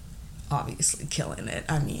 like, obviously killing it,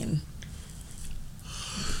 I mean,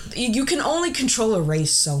 you can only control a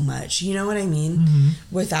race so much. You know what I mean?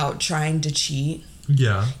 Without trying to cheat.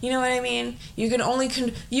 Yeah. You know what I mean? You can only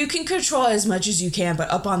you can control as much as you can, but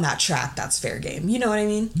up on that track, that's fair game. You know what I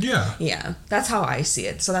mean? Yeah. Yeah. That's how I see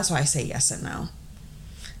it. So that's why I say yes and no.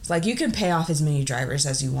 It's like, you can pay off as many drivers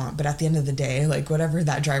as you want, but at the end of the day, like, whatever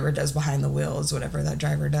that driver does behind the wheel is whatever that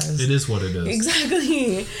driver does. It is what it is.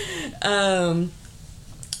 Exactly.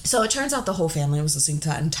 So it turns out the whole family was listening to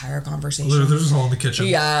that entire conversation. They're just all in the kitchen.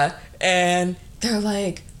 Yeah. And they're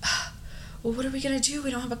like, well, what are we going to do? We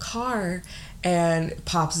don't have a car. And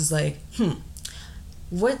Pops is like,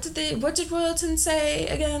 what did Royalton say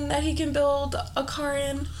again that he can build a car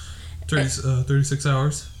in? 36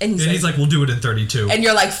 hours. And he's like, we'll do it in 32. And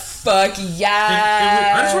you're like, fuck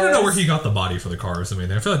yeah. I just want to know where he got the body for the cars. I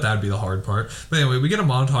mean, I feel like that would be the hard part. But anyway, we get a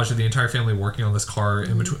montage of the entire family working on this car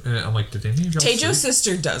in between. I'm like, did any of y'all Taejo's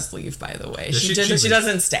sister does leave, by the way. Yeah, she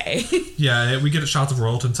doesn't stay. Yeah, we get shots of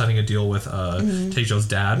Royalton signing a deal with Taejo's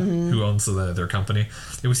dad, who owns their company.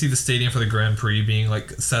 And we see the stadium for the Grand Prix being,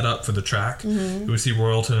 like, set up for the track. And we see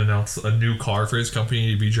Royalton announce a new car for his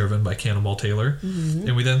company to be driven by Cannonball Taylor.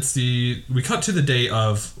 And we then we cut to the day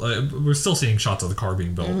of, we're still seeing shots of the car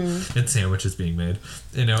being built and sandwiches being made.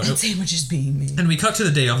 Sandwiches being made. And we cut to the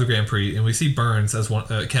day of the Grand Prix, and we see Burns as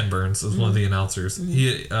Ken Burns as one of the announcers.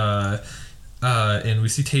 He and we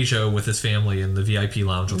see Taejo with his family in the VIP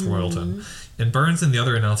lounge with Royalton. And Burns and the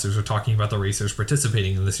other announcers are talking about the racers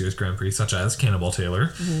participating in this year's Grand Prix, such as Cannonball Taylor,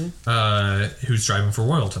 who's driving for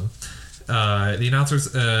Royalton. The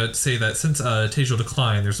announcers say that since Taejo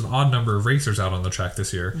declined, there's an odd number of racers out on the track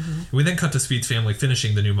this year. We then cut to Speed's family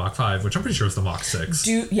finishing the new Mach 5, which I'm pretty sure is the Mach 6.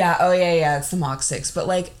 Yeah, it's the Mach 6. But,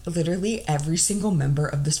 like, literally every single member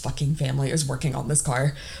of this fucking family is working on this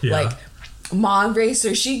car. Yeah. Like, Mom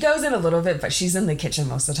Racer, she goes in a little bit, but she's in the kitchen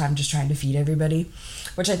most of the time just trying to feed everybody,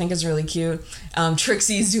 which I think is really cute.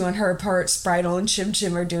 Trixie's doing her part. Spritle and Chim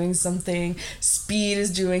Chim are doing something. Speed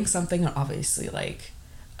is doing something. And obviously, like,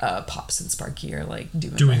 Pops and Sparky are, like,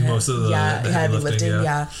 doing most of the heavy lifting.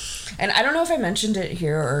 Yeah. And I don't know if I mentioned it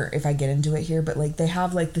here or if I get into it here, but, like, they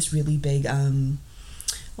have, like, this really big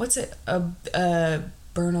what's it,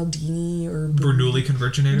 Bernardini or Bernoulli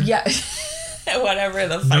converginator. Yeah. Whatever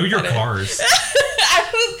the fuck. Know your cars.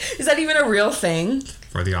 Is that even a real thing?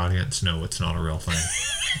 For the audience, no, it's not a real thing.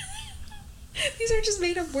 These are just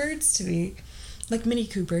made up words to me, like Mini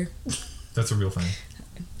Cooper. That's a real thing.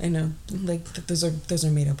 I know, like those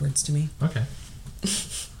are made up words to me. Okay.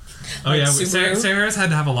 Oh, like, yeah, Sarah's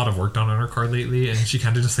had to have a lot of work done on her car lately, and she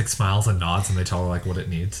kind of just, like, smiles and nods, and they tell her, like, what it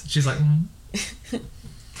needs. She's like,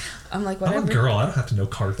 I'm like, whatever. I'm a girl. I don't have to know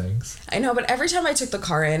car things. I know, but every time I took the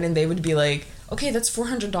car in and they would be like, okay, that's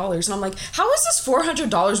 $400. And I'm like, how is this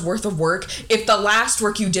 $400 worth of work if the last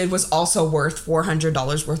work you did was also worth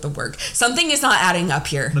 $400 worth of work? Something is not adding up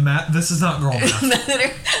here. The math. This is not girl math.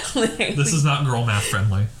 This is not girl math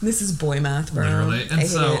friendly. This is boy math, bro. Literally. And I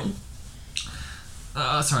so... hate it.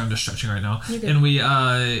 Sorry, I'm just stretching right now. And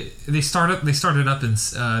they started up and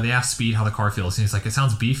they asked Speed how the car feels, and he's like, it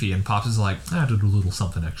sounds beefy. And Pops is like, I did a little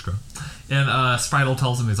something extra. And Spritle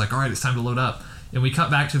tells him, he's like, all right, it's time to load up. And we cut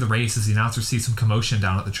back to the race as the announcers see some commotion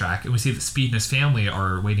down at the track, and we see that Speed and his family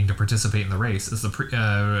are waiting to participate in the race as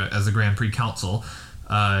the Grand Prix Council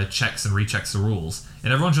checks and rechecks the rules,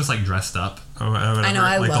 and everyone's just like dressed up. I know,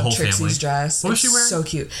 I like love the whole Trixie's family. dress. What was she wearing? So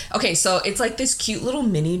cute. Okay, so it's like this cute little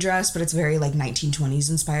mini dress, but it's very like 1920s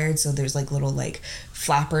inspired. So there's like little like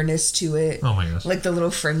flapperness to it. Oh my gosh! Like the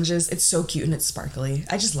little fringes. It's so cute and it's sparkly.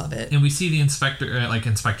 I just love it. And we see the Inspector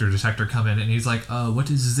Detector come in, and he's like, "What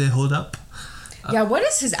is the hold up?" Yeah, what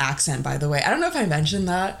is his accent, by the way? I don't know if I mentioned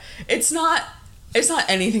that. It's not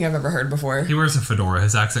anything I've ever heard before. He wears a fedora.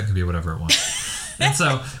 His accent can be whatever it wants. And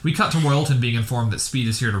so we cut to Royalton being informed that Speed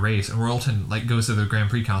is here to race, and Royalton like goes to the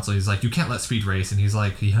Grand Prix Council. He's like, "You can't let Speed race," and he's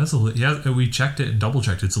like, we checked it and double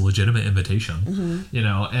checked. It's a legitimate invitation, you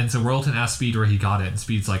know. And so Royalton asks Speed where he got it, and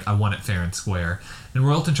Speed's like, "I want it fair and square." And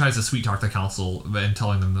Royalton tries to sweet talk the council and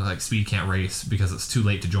telling them that like Speed can't race because it's too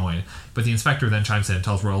late to join. But the inspector then chimes in and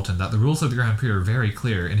tells Royalton that the rules of the Grand Prix are very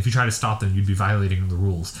clear, and if you try to stop them, you'd be violating the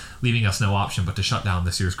rules, leaving us no option but to shut down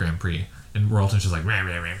this year's Grand Prix. And Royalton's just like, rah,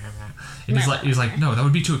 rah, rah, rah. And he's like, no, that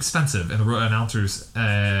would be too expensive. And the announcers,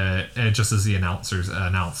 just as the announcers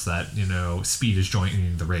announce that, you know, Speed is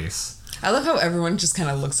joining the race. I love how everyone just kind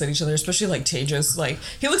of looks at each other, especially like Tejas. Like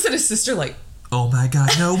he looks at his sister like, "Oh my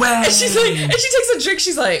god, no way!" and she's like, and she takes a drink.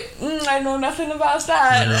 She's like, I know nothing about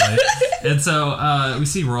that. Literally. And so we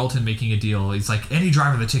see Royalton making a deal. He's like, any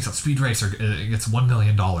driver that takes out Speed Racer gets $1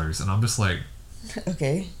 million. And I'm just like,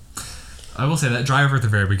 okay. I will say that driver at the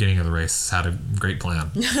very beginning of the race had a great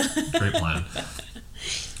plan. Great plan.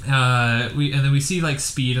 And then we see like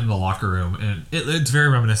Speed in the locker room, and it's very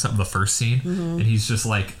reminiscent of the first scene. And he's just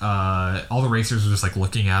like, all the racers are just like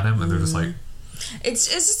looking at him, and they're just like. It's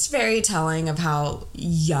just very telling of how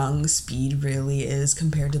young Speed really is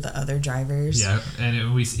compared to the other drivers. Yeah, and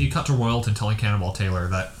it cut to Royalton telling Cannonball Taylor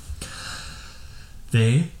that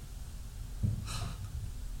they.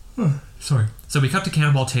 Sorry. So we cut to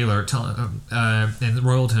Cannonball Taylor and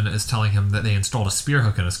Royalton is telling him that they installed a spear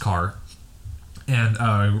hook in his car, and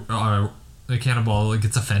the Cannonball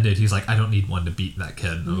gets offended. He's like, I don't need one to beat that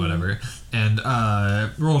kid or whatever. And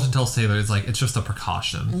Royalton tells Taylor it's just a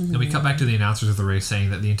precaution. And we cut back to the announcers of the race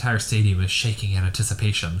saying that the entire stadium is shaking in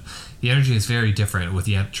anticipation. The energy is very different with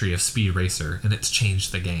the entry of Speed Racer, and it's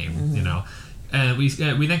changed the game, you know. And we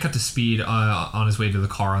then cut to Speed on his way to the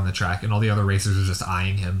car on the track, and all the other racers are just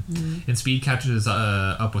eyeing him. And Speed catches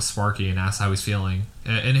up with Sparky and asks how he's feeling.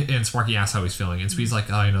 And Sparky asks how he's feeling. And Speed's like,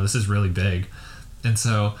 oh, you know, this is really big. And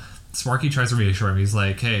so Sparky tries to reassure him. He's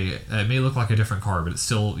like, hey, it may look like a different car, but it's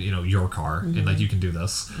still, you know, your car, and like you can do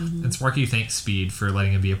this. And Sparky thanks Speed for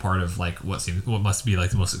letting him be a part of like what must be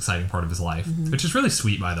like the most exciting part of his life, which is really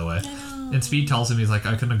sweet, by the way. And Speed tells him, he's like,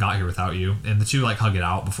 I couldn't have got here without you. And the two like hug it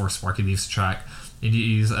out before Sparky leaves the track. And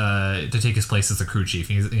he's to take his place as the crew chief.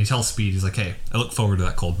 And he tells Speed, he's like, hey, I look forward to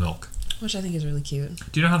that cold milk. Which I think is really cute.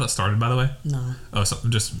 Do you know how that started, by the way? No. Oh, so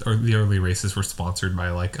the early races were sponsored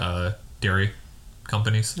by like dairy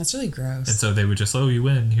companies. That's really gross. And so they would just, you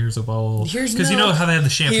win. Here's a bowl. Here's milk. Because you know how they have the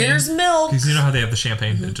champagne. Here's milk. Because you know how they have the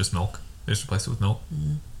champagne and just milk. They just replace it with milk.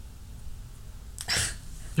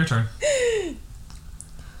 Your turn.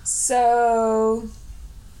 So,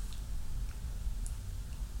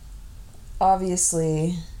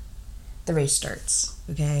 obviously, the race starts.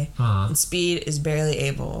 Okay, and Speed is barely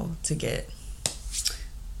able to get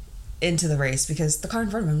into the race because the car in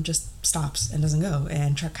front of him just stops and doesn't go,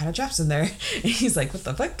 and truck kind of drops in there. And he's like, what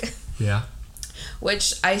the fuck? Yeah.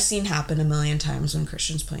 Which I've seen happen a million times when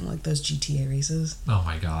Christian's playing like those GTA races. Oh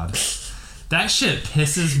my god. That shit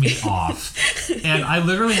pisses me off. And I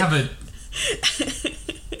literally have a...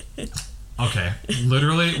 Okay,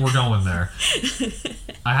 literally, we're going there.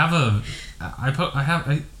 I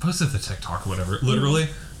posted the TikTok or whatever. Literally,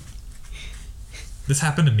 this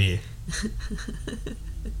happened to me.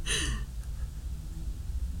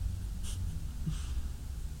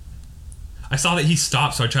 I saw that he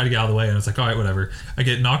stopped, so I tried to get out of the way, and I was like, all right, whatever. I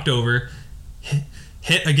get knocked over,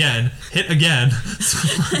 hit again,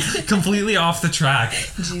 completely off the track.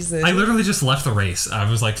 Jesus. I literally just left the race. I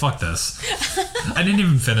was like, fuck this. I didn't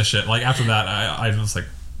even finish it. Like, after that, I was like,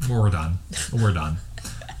 we're done.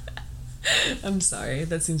 I'm sorry.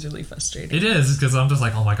 That seems really frustrating. It is, because I'm just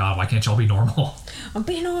like, oh my god, why can't y'all be normal? I'm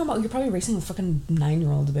being normal. You're probably racing with a fucking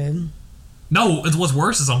 9-year-old, babe. No, what's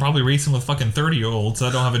worse is I'm probably racing with fucking 30-year-olds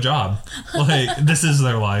that don't have a job. Like, this is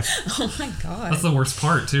their life. Oh my god. That's the worst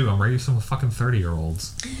part, too. I'm racing with fucking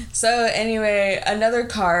 30-year-olds. So, anyway, another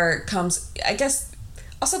car comes. I guess,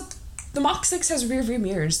 also, the Mach 6 has rear view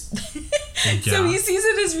mirrors. Yeah. So he sees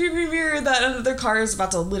in his rear view mirror that another car is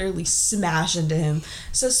about to literally smash into him.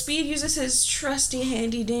 So Speed uses his trusty,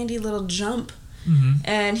 handy dandy little jump,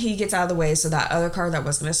 and he gets out of the way so that other car that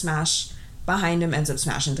was going to smash behind him ends up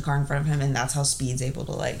smashing the car in front of him, and that's how Speed's able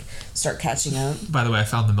to, like, start catching up. By the way, I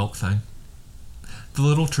found the milk thing. The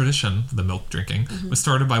little tradition, the milk drinking, was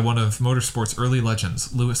started by one of motorsport's early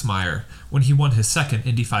legends, Louis Meyer. When he won his second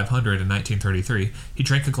Indy 500 in 1933, he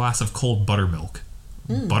drank a glass of cold buttermilk.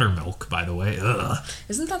 Buttermilk, by the way. Ugh.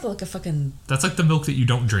 Isn't that like a fucking... That's like the milk that you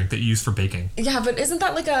don't drink, that you use for baking. Yeah, but isn't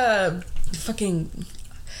that like a fucking...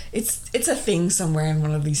 It's a thing somewhere in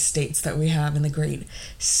one of these states that we have in the great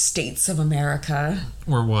states of America.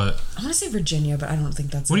 Or what? I want to say Virginia, but I don't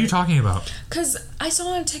think that's What are you talking about? Because I saw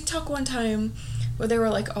on TikTok one time where they were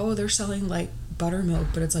like, oh, they're selling like buttermilk,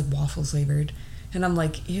 but it's like waffle flavored. And I'm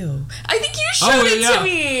like, ew. I think you showed it to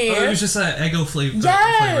me. Oh, it was just an Eggo flavor.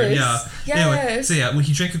 Yes. Yeah. Anyway, so yeah, when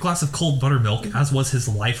he drank a glass of cold buttermilk, as was his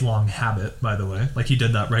lifelong habit, by the way, like he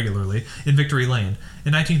did that regularly, in Victory Lane.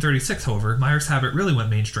 In 1936, however, Meyer's habit really went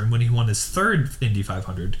mainstream when he won his third Indy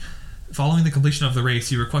 500. Following the completion of the race,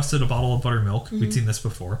 he requested a bottle of buttermilk. We'd seen this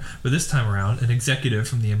before. But this time around, an executive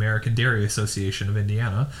from the American Dairy Association of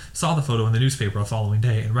Indiana saw the photo in the newspaper the following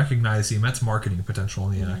day and recognized the immense marketing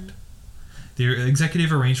potential in the act. The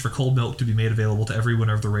executive arranged for cold milk to be made available to every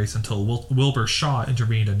winner of the race until Wilbur Shaw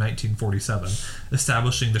intervened in 1947,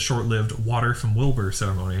 establishing the short-lived Water from Wilbur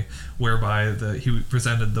ceremony, whereby he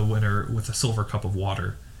presented the winner with a silver cup of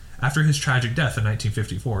water. After his tragic death in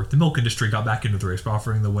 1954, the milk industry got back into the race by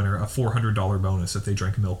offering the winner a $400 bonus if they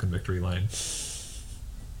drank milk in Victory Lane.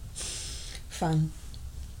 Fun.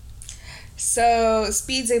 So,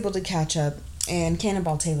 Speed's able to catch up, and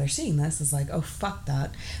Cannonball Taylor, seeing this, is like, oh, fuck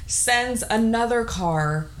that. Sends another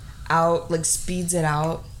car out, like, speeds it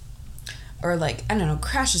out, or, like, I don't know,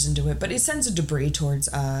 crashes into it, but it sends a debris towards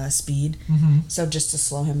Speed, so just to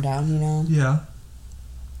slow him down, you know? Yeah.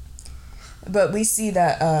 But we see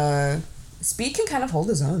that Speed can kind of hold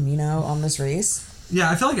his own, you know, on this race. Yeah,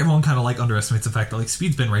 I feel like everyone kind of, like, underestimates the fact that, like,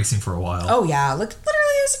 Speed's been racing for a while. Oh, yeah. Like,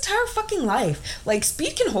 literally his entire fucking life. Like,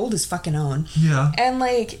 Speed can hold his fucking own. Yeah. And,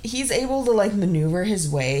 like, he's able to, like, maneuver his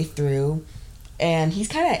way through. And he's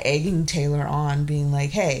kind of egging Taylor on, being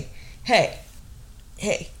like, hey. And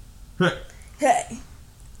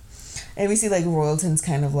we see, like, Royalton's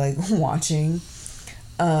kind of, like, watching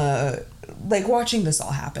this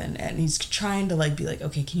all happen, and he's trying to, like, be like,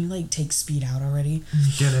 okay, can you, like, take Speed out already?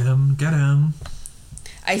 Get him.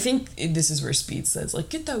 I think this is where Speed says, like,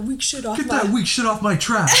 get that weak shit off my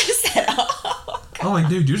track. I'm like,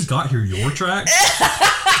 dude, you just got here, your track?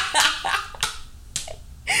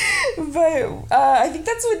 But I think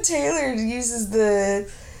that's when Taylor uses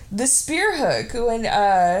the spear hook when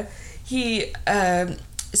he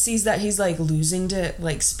sees that he's, like, losing to,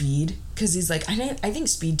 like, Speed, because he's like, I think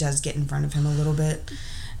Speed does get in front of him a little bit,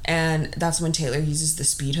 and that's when Taylor uses the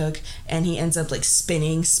speed hook, and he ends up, like,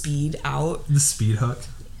 spinning Speed out. The speed hook?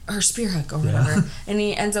 Or spear hook, or whatever. And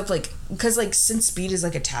he ends up, like, because, like, since Speed is,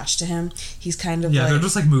 like, attached to him, he's kind of, yeah, like... they're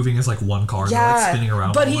just, like, moving as, like, one car. Yeah, they're, like, spinning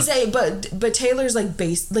around. But but Taylor's, like,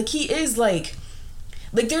 like, he is, like,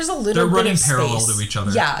 there's a little bit of space. They're running parallel to each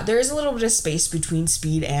other. Yeah, there is a little bit of space between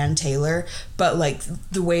Speed and Taylor, but, like,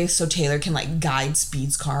 the way so Taylor can, like, guide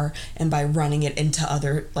Speed's car, and by running it into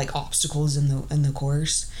other, like, obstacles in the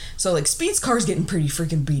course. So, like, Speed's car's getting pretty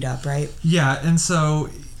freaking beat up, right? Yeah, and so,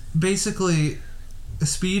 basically...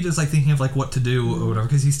 Speed is, like, thinking of, like, what to do or whatever,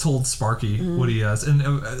 because he's told Sparky what he has. And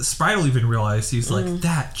Sprite will even realize, he's like,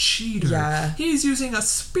 that cheater. Yeah. He's using a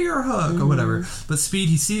spear hook or whatever. But Speed,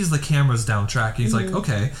 he sees the cameras down track. He's like,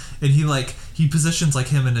 okay. And he positions, like,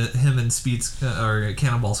 him and Speed's, or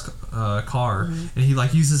Cannonball's car. And he,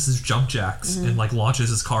 like, uses his jump jacks and, like, launches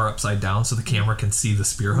his car upside down so the camera can see the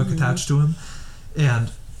spear hook attached to him. And,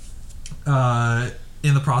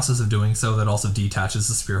 in the process of doing so, that also detaches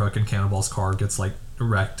the spear hook, and Cannonball's car gets, like,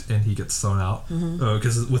 wrecked, and he gets thrown out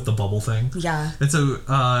because with the bubble thing. Yeah. And so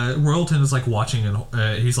Royalton is, like, watching, and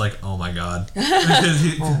he's like, oh my god.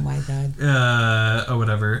 Oh my god. Or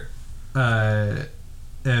whatever.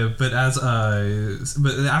 But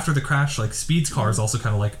after the crash, like Speed's car is also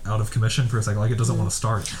kind of like out of commission for a second, like it doesn't want to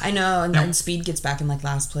start. I know, and then Speed gets back in like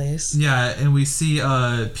last place. Yeah, and we see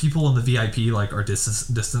people in the VIP like are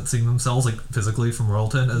distancing themselves like physically from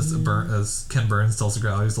Royalton as Ken Burns tells the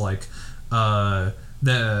crowd, he's like, the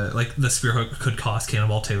spearhook could cost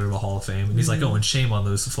Cannonball Taylor the Hall of Fame, and he's like, oh, and shame on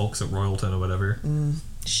those folks at Royalton or whatever.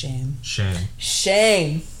 Shame.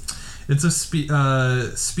 It's a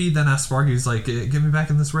Speed then asks Sparky, he's like, get me back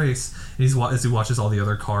in this race. And as he watches all the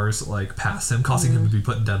other cars like pass him, causing him to be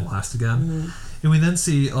put in dead last again. And we then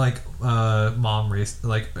see like mom race,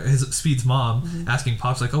 like Speed's mom asking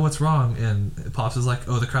Pops like, oh, what's wrong? And Pops is like,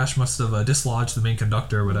 oh, the crash must have dislodged the main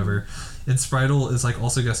conductor or whatever. And Spritle is like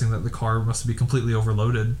also guessing that the car must be completely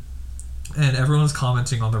overloaded. And everyone is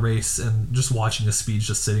commenting on the race and just watching as Speed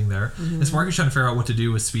just sitting there. And Sparky's trying to figure out what to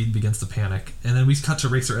do as Speed begins to panic. And then we cut to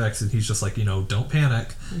Racer X and he's just like, don't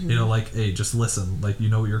panic. Like, hey, just listen. Like,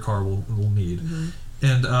 what your car will need.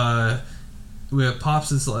 And we have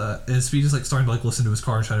Pops and Speed is like starting to like listen to his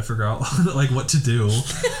car and trying to figure out like what to do.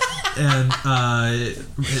 And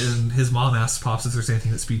his mom asks Pops if there's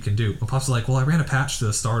anything that Speed can do. And Pops is like, well, I ran a patch to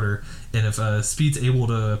the starter, and if Speed's able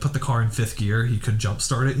to put the car in 5th gear, he could jump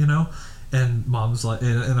start it, And mom's like,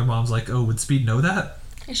 and their mom's like, oh, would Speed know that?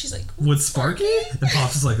 And she's like, would Sparky? And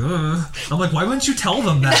Pops is like, ugh. I'm like, why wouldn't you tell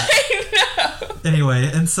them that? I know. Anyway,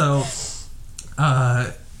 and so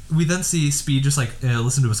we then see Speed just like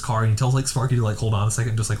listen to his car, and he tells like Sparky to like hold on a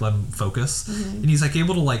second, just like let him focus. And he's like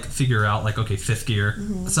able to like figure out like, okay, 5th gear.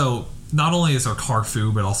 So not only is there car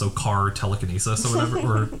foo, but also car telekinesis or whatever,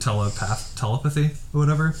 or telepathy or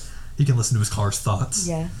whatever. He can listen to his car's thoughts.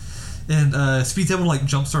 Yeah. And Speed's able to like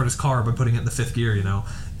jumpstart his car by putting it in the 5th gear, and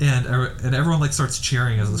everyone like starts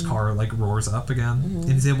cheering as his car like roars up again,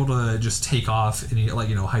 and he's able to just take off, and he like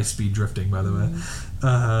high speed drifting, by the way.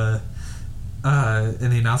 And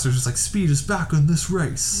the announcer's just like, Speed is back in this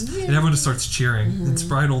race, and everyone just starts cheering. And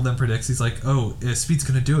Spritle then predicts, he's like, oh, Speed's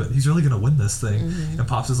gonna do it. He's really gonna win this thing. And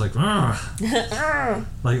Pops is like, like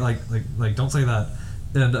don't say that.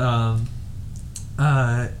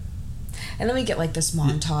 And then we get like this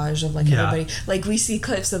montage of like everybody, like we see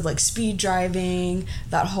clips of like Speed driving,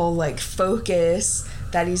 that whole like focus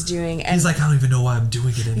that he's doing, and he's like, I don't even know why I'm doing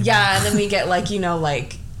it anymore. Yeah, and then we get like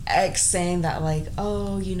like X saying that like,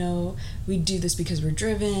 oh, we do this because we're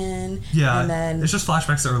driven. Yeah, and then it's just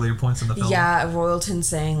flashbacks to earlier points in the film. Yeah, Royalton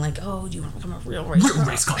saying like, oh, do you want to become a real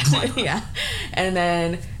race car driver? Yeah, and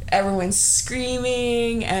then everyone's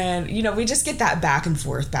screaming, and we just get that back and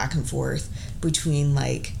forth between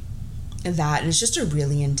like that, and it's just a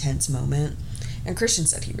really intense moment. And Christian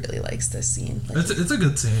said he really likes this scene. Like, it's a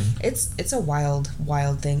good scene. It's a wild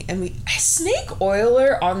thing. And Snake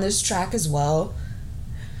Oiler on this track as well.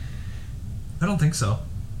 I don't think so.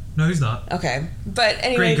 No, he's not. Okay, but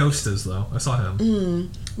anyway, Grey Ghost is though. I saw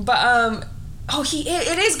him. But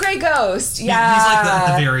it is Grey Ghost. Yeah, he's like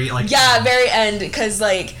at the very very end, because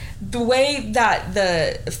like the way that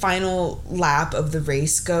the final lap of the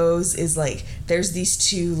race goes is like there's these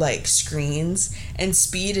two like screens, and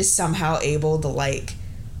Speed is somehow able to like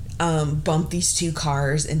bump these two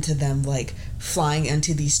cars into them like flying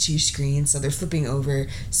into these two screens, so they're flipping over,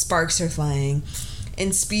 sparks are flying,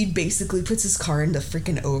 and Speed basically puts his car into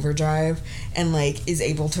freaking overdrive and like is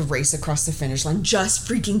able to race across the finish line just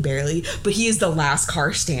freaking barely, but he is the last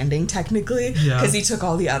car standing technically, because he took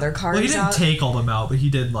all the other cars out. Well, he didn't take all them out, but he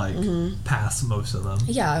did like pass most of them.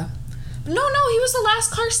 Yeah. No, he was the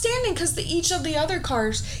last car standing, because each of the other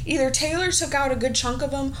cars, either Taylor took out a good chunk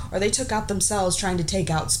of them or they took out themselves trying to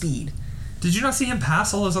take out Speed. Did you not see him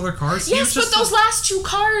pass all those other cars? Yes, but those last two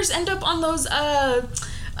cars end up on those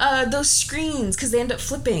screens, because they end up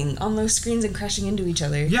flipping on those screens and crashing into each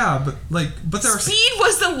other. Yeah, but there Speed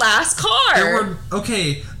was the last car. There were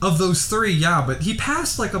of those three, but he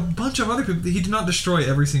passed like a bunch of other people. He did not destroy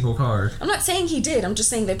every single car. I'm not saying he did. I'm just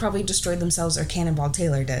saying they probably destroyed themselves, or Cannonball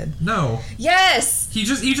Taylor did. No. Yes. He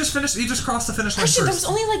just finished. He just crossed the finish line. Actually, first.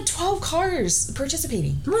 There was only like 12 cars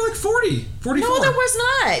participating. There were like 44. No, there was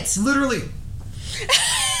not. Literally.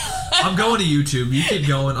 I'm going to YouTube. You keep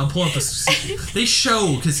going. I'm pulling up the. They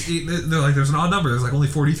show, because they're like, there's an odd number. There's like only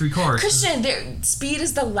 43 cars. Christian, Speed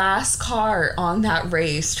is the last car on that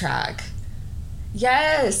racetrack.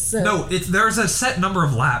 Yes. No, there's a set number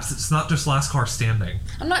of laps. It's not just last car standing.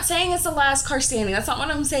 I'm not saying it's the last car standing. That's not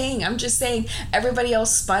what I'm saying. I'm just saying everybody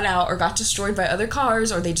else spun out or got destroyed by other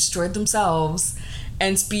cars, or they destroyed themselves,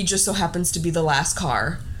 and Speed just so happens to be the last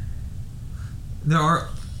car. No.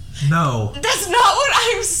 That's not what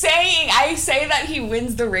I'm saying. I say that he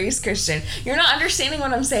wins the race, Christian. You're not understanding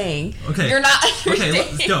what I'm saying. Okay. You're not understanding.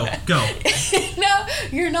 Okay, let's go. No,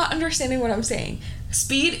 you're not understanding what I'm saying.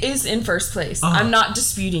 Speed is in first place. Uh-huh. I'm not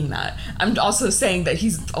disputing that. I'm also saying that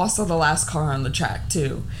he's also the last car on the track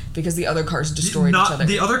too, because the other cars destroyed each other.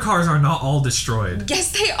 The other cars are not all destroyed.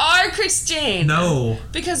 Yes, they are, Christian. No.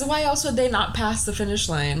 Because why else would they not pass the finish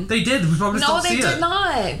line? They did. We probably just don't see it. No, they did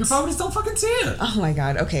not. We probably just don't fucking see it. Oh my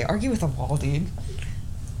god. Okay, argue with a wall, dude.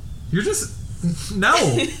 You're just... No.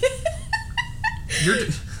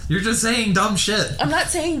 You're just saying dumb shit. I'm not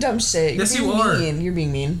saying dumb shit. Yes, you are. Mean. You're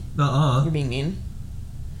being mean. Uh-uh. You're being mean.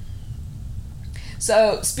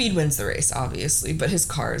 So, Speed wins the race, obviously, but his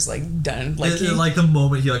car is, like, done. Like, like the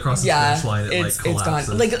moment he, like, crosses the finish line, it, like, collapses. It's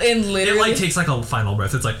gone. Like, and literally... It, like, takes, like, a final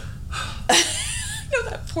breath. It's like... No,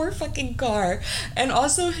 that poor fucking car. And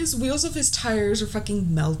also, his wheels of his tires are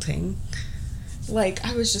fucking melting. Like,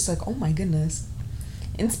 I was just like, oh my goodness.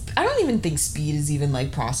 And I don't even think Speed is even,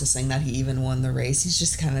 like, processing that he even won the race. He's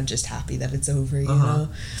just kind of just happy that it's over, you know?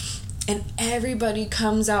 And everybody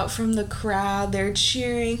comes out from the crowd. They're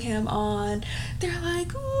cheering him on. They're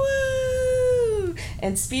like, woo!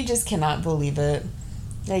 And Speed just cannot believe it.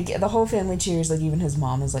 Like, the whole family cheers. Like, even his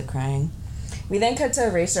mom is, like, crying. We then cut to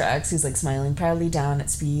Racer X, who's, like, smiling proudly down at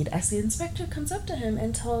Speed as the inspector comes up to him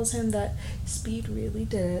and tells him that Speed really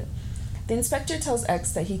did it. The inspector tells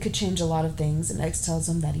X that he could change a lot of things, and X tells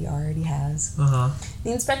him that he already has. The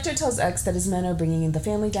inspector tells X that his men are bringing the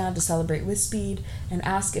family down to celebrate with Speed and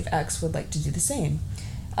ask if X would like to do the same.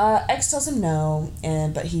 X tells him no,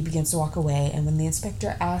 but he begins to walk away, and when the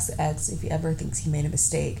inspector asks X if he ever thinks he made a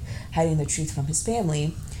mistake hiding the truth from his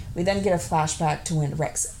family, we then get a flashback to when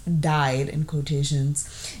Rex died, in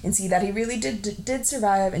quotations, and see that he really did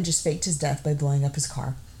survive and just faked his death by blowing up his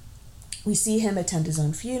car. We see him attend his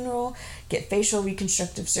own funeral, get facial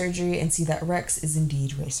reconstructive surgery, and see that Rex is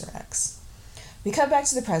indeed Racer X. We cut back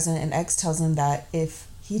to the present, and X tells him that if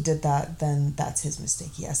he did that, then that's his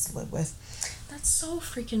mistake he has to live with. That's so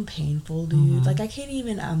freaking painful, dude. Like, I can't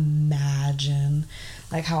even imagine,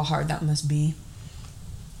 like, how hard that must be.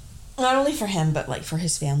 Not only for him, but, like, for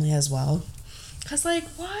his family as well. Because, like,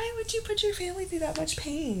 why would you put your family through that much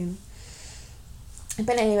pain?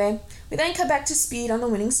 But anyway, we then cut back to Speed on the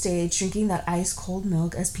winning stage, drinking that ice-cold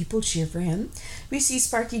milk as people cheer for him. We see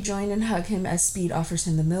Sparky join and hug him as Speed offers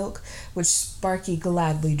him the milk, which Sparky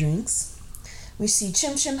gladly drinks. We see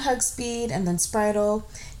Chim Chim hug Speed, and then Spritle.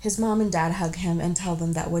 His mom and dad hug him and tell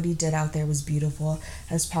them that what he did out there was beautiful,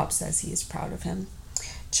 as Pop says he is proud of him.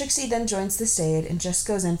 Trixie then joins the stage and just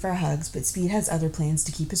goes in for hugs, but Speed has other plans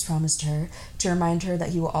to keep his promise to her, to remind her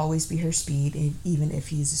that he will always be her Speed, even if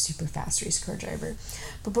he is a super fast race car driver.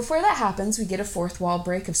 But before that happens, we get a fourth wall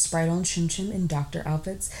break of Spritle and Chim Chim in doctor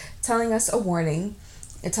outfits, telling us a warning,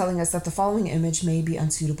 telling us that the following image may be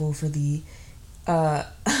unsuitable for the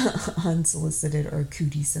unsolicited or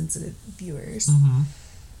cootie-sensitive viewers.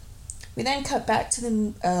 We then cut back to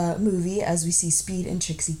the movie as we see Speed and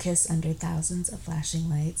Trixie kiss under thousands of flashing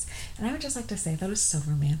lights. And I would just like to say that was so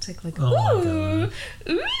romantic. Like, ooh,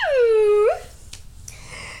 ooh.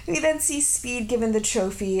 We then see Speed given the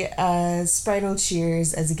trophy as Spritle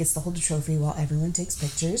cheers as he gets to hold the trophy while everyone takes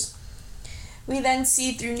pictures. We then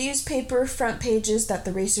see through newspaper front pages that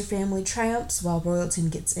the Racer family triumphs while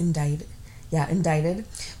Royalton gets indicted.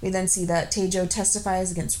 We then see that Tejo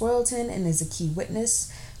testifies against Royalton and is a key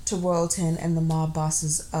witness to Royalton and the mob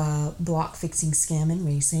boss's block-fixing scam in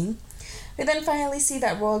racing. We then finally see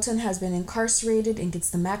that Royalton has been incarcerated and gets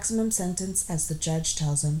the maximum sentence as the judge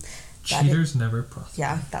tells him. Cheaters never prosper.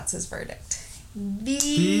 Yeah, that's his verdict.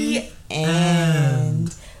 The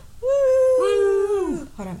end. Woo!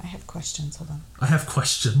 Hold on, I have questions. Hold on. I have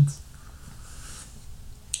questions.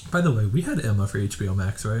 By the way, we had Emma for HBO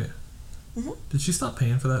Max, right? Did she stop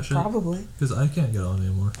paying for that shit? Probably. Because I can't get on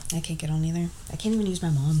anymore. I can't get on either. I can't even use my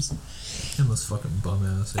mom's. Emma's fucking bum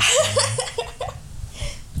ass.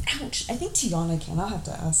 Ouch. I think Tiana can. I'll have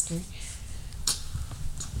to ask her.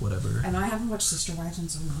 Whatever. And I haven't watched Sister Wives in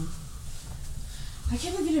so long. I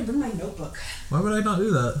can't believe you didn't bring my notebook. Why would I not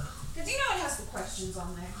do that? Because you know it has the questions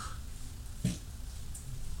on there.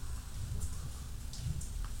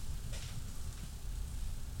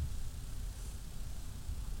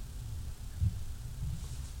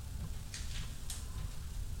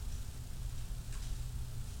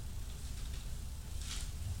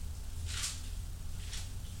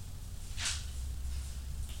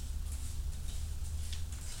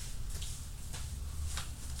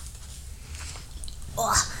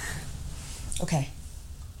 Okay.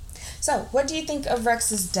 So, what do you think of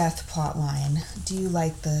Rex's death plotline? Do you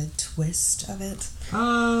like the twist of it?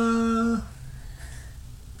 I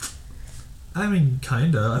mean,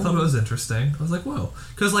 kinda. I thought it was interesting. I was like, whoa.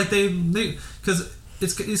 Because, like, because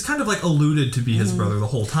it's kind of like alluded to be his brother the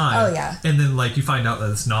whole time. Oh, yeah. And then like you find out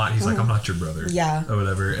that it's not. He's like, I'm not your brother. Yeah. Or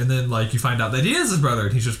whatever. And then like you find out that he is his brother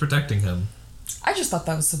and he's just protecting him. I just thought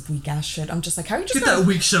that was some weak ass shit. I'm just like, how are you just Get that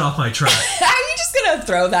weak shit off my track. how are you just gonna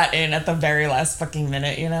throw that in at the very last fucking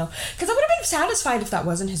minute, you know? Because I would have been satisfied if that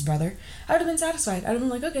wasn't his brother. I would have been satisfied. I'd have been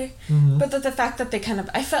like, okay. But the fact that they kind of,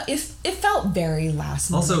 it felt very last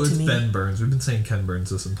minute Also, it's to me. Ben Burns. We've been saying Ken Burns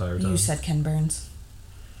this entire time. You said Ken Burns.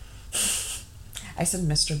 I said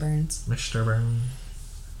Mr. Burns. Mr. Burns.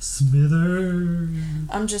 Smithers.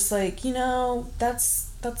 I'm just like, you know, that's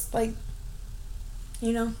like,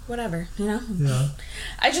 you know, whatever, you know? Yeah.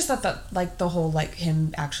 I just thought that, like, the whole, like,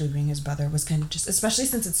 him actually being his brother was kind of just, especially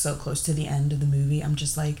since it's so close to the end of the movie, I'm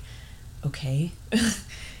just like, okay.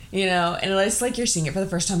 You know? And it's like you're seeing it for the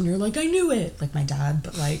first time and you're like, I knew it! Like my dad,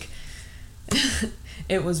 but, like,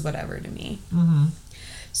 it was whatever to me. Mm-hmm.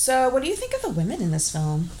 So, what do you think of the women in this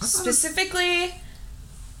film? Specifically,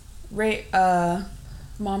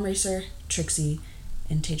 Mom Racer, Trixie,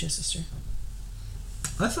 and Tejo's sister.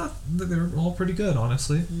 I thought that they were all pretty good,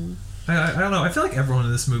 honestly. I don't know. I feel like everyone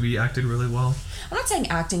in this movie acted really well. I'm not saying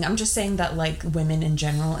acting. I'm just saying that, like, women in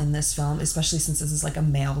general in this film, especially since this is, like, a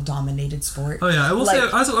male-dominated sport. Oh, yeah. I will like,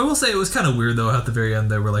 say it was kind of weird, though, at the very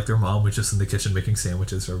end there where, like, their mom was just in the kitchen making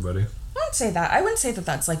sandwiches for everybody. I wouldn't say that. I wouldn't say that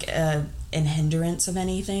that's, like, an hindrance of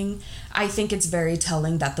anything. I think it's very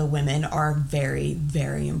telling that the women are very,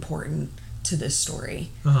 very important to this story.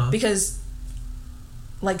 Uh-huh. Because,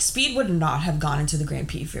 like, Speed would not have gone into the Grand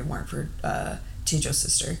Prix if it weren't for Tejo's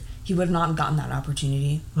sister. He would have not gotten that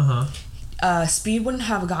opportunity. Uh-huh. Speed wouldn't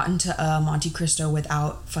have gotten to Monte Cristo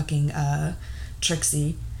without fucking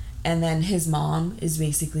Trixie. And then his mom is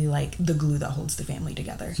basically like the glue that holds the family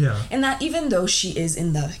together. Yeah. And that even though she is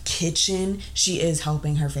in the kitchen, she is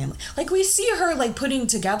helping her family. Like, we see her, like, putting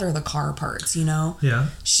together the car parts, you know? Yeah.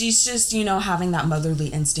 She's just, you know, having that motherly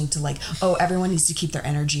instinct to, like, oh, everyone needs to keep their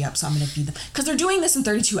energy up, so I'm going to feed them. Because they're doing this in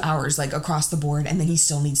 32 hours, like, across the board, and then he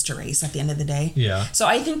still needs to race at the end of the day. Yeah. So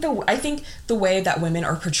I think the way that women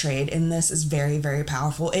are portrayed in this is very, very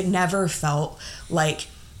powerful. It never felt like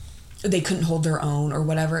they couldn't hold their own or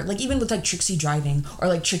whatever. Like, even with, like, Trixie driving or,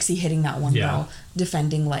 like, Trixie hitting that one girl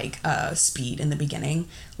defending, like, Speed in the beginning.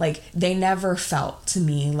 Like, they never felt to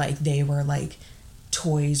me like they were, like,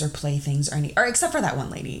 toys or playthings or except for that one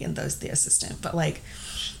lady and the assistant. But, like...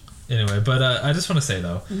 Anyway, but I just want to say,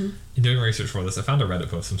 though, in doing research for this, I found a Reddit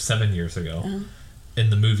post from 7 years ago in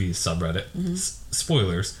the movies subreddit.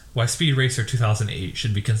 Spoilers, why Speed Racer 2008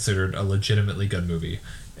 should be considered a legitimately good movie.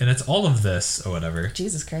 And it's all of this or whatever.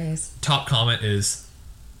 Jesus Christ. Top comment is,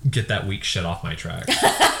 get that weak shit off my track.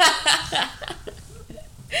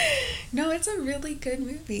 No, it's a really good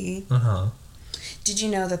movie. Uh-huh. Did you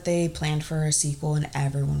know that they planned for a sequel and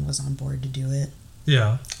everyone was on board to do it?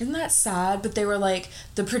 Yeah. Isn't that sad? But they were like,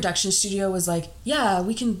 the production studio was like, yeah,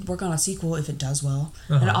 we can work on a sequel if it does well.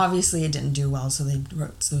 And obviously it didn't do well, so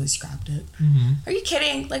they scrapped it. Are you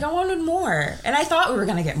kidding? Like, I wanted more. And I thought we were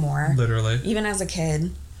going to get more. Literally. Even as a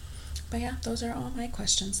kid. But yeah, those are all my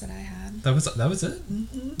questions that I had. That was it?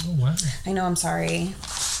 Oh, wow. I know, I'm sorry. Yep,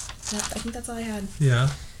 I think that's all I had. Yeah.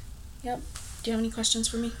 Yep. Do you have any questions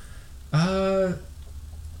for me?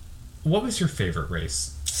 What was your favorite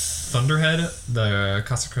race? Thunderhead, the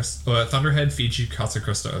Casa Cresta, Thunderhead, Fiji, Casa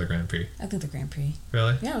Cresta, or the Grand Prix? I think the Grand Prix.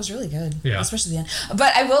 Really? Yeah, it was really good. Yeah. Especially the end.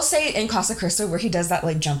 But I will say in Casa Cresta where he does that,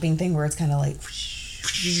 like, jumping thing where it's kind of like...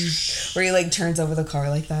 where he, like, turns over the car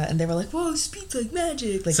like that. And they were like, whoa, Speed's like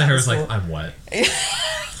magic. Like, Sarah's cool. like, I'm wet.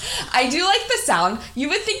 I do like the sound. You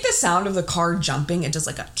would think the sound of the car jumping, it just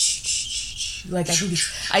like a... Like,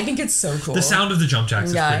 I think it's so cool. The sound of the jump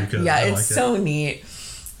jacks is pretty good. Yeah, I it's like so neat.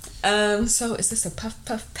 So is this a puff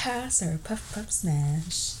puff pass or a puff puff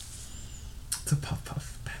smash? It's a puff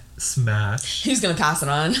puff smash. He's gonna pass it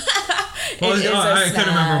on. Well, I couldn't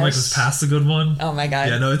remember if was pass a good one. Oh my god.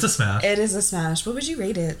 Yeah, no, it's a smash. It is a smash. What would you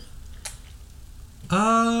rate it?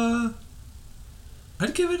 I'd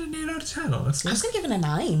give it an 8 out of 10, honestly. I was gonna give it a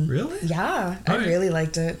 9. Really? Yeah, I really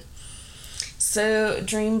liked it. So,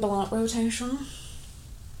 Dream blunt rotation.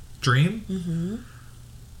 Dream?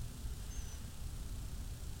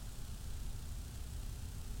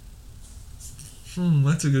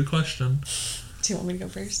 That's a good question. Do you want me to go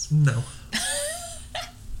first? No.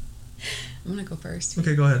 I'm gonna go first.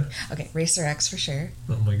 Okay, go ahead. Okay, Racer X for sure.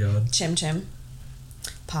 Oh my god. Chim Chim.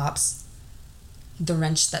 Pops. The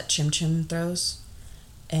wrench that Chim Chim throws.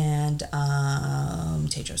 And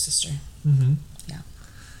Tejo's sister. Yeah.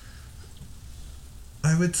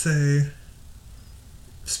 I would say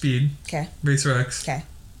Speed. Okay. Racer X. Okay.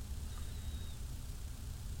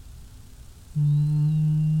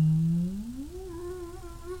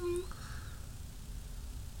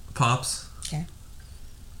 Pops. Okay.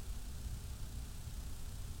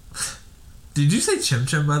 Did you say Chim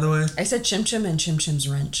Chim, by the way? I said Chim Chim and Chim Chim's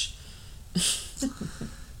Wrench.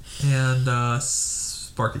 And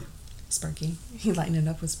Sparky. Sparky. He lightened it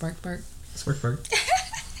up with Spark Bark. Spark Bark.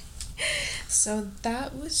 So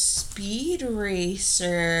that was Speed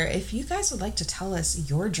Racer. If you guys would like to tell us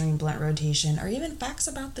your dream blunt rotation or even facts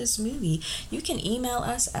about this movie, you can email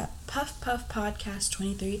us at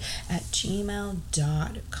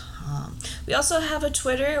puffpuffpodcast23@gmail.com. We also have a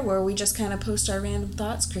Twitter where we just kind of post our random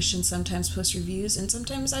thoughts. Christian sometimes posts reviews, and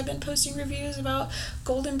sometimes I've been posting reviews about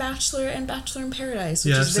Golden Bachelor and Bachelor in Paradise.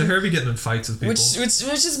 Yeah, so her be getting in fights with people. Which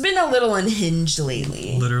has been a little unhinged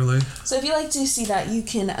lately. Literally. So if you like to see that, you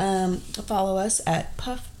can follow us at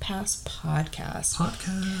Puff Pass Podcast.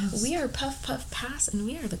 We are Puff Puff Pass, and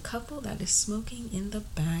we are the couple that is smoking in the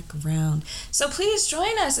background. So please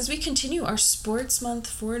join us as we continue our sports month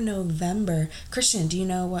for November. Christian, do you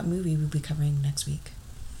know what movie we'll be covering next week?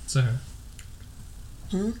 Sarah.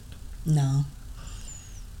 No.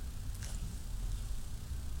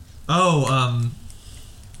 Oh,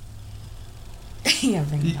 Yeah,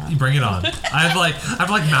 bring it on. you bring it on. I have to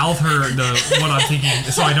mouth her what I'm thinking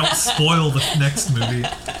so I don't spoil the next movie.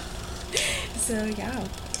 So yeah.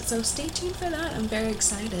 So stay tuned for that. I'm very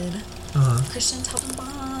excited. Christian, tell them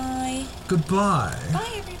bye. Goodbye.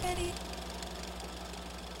 Bye, everybody.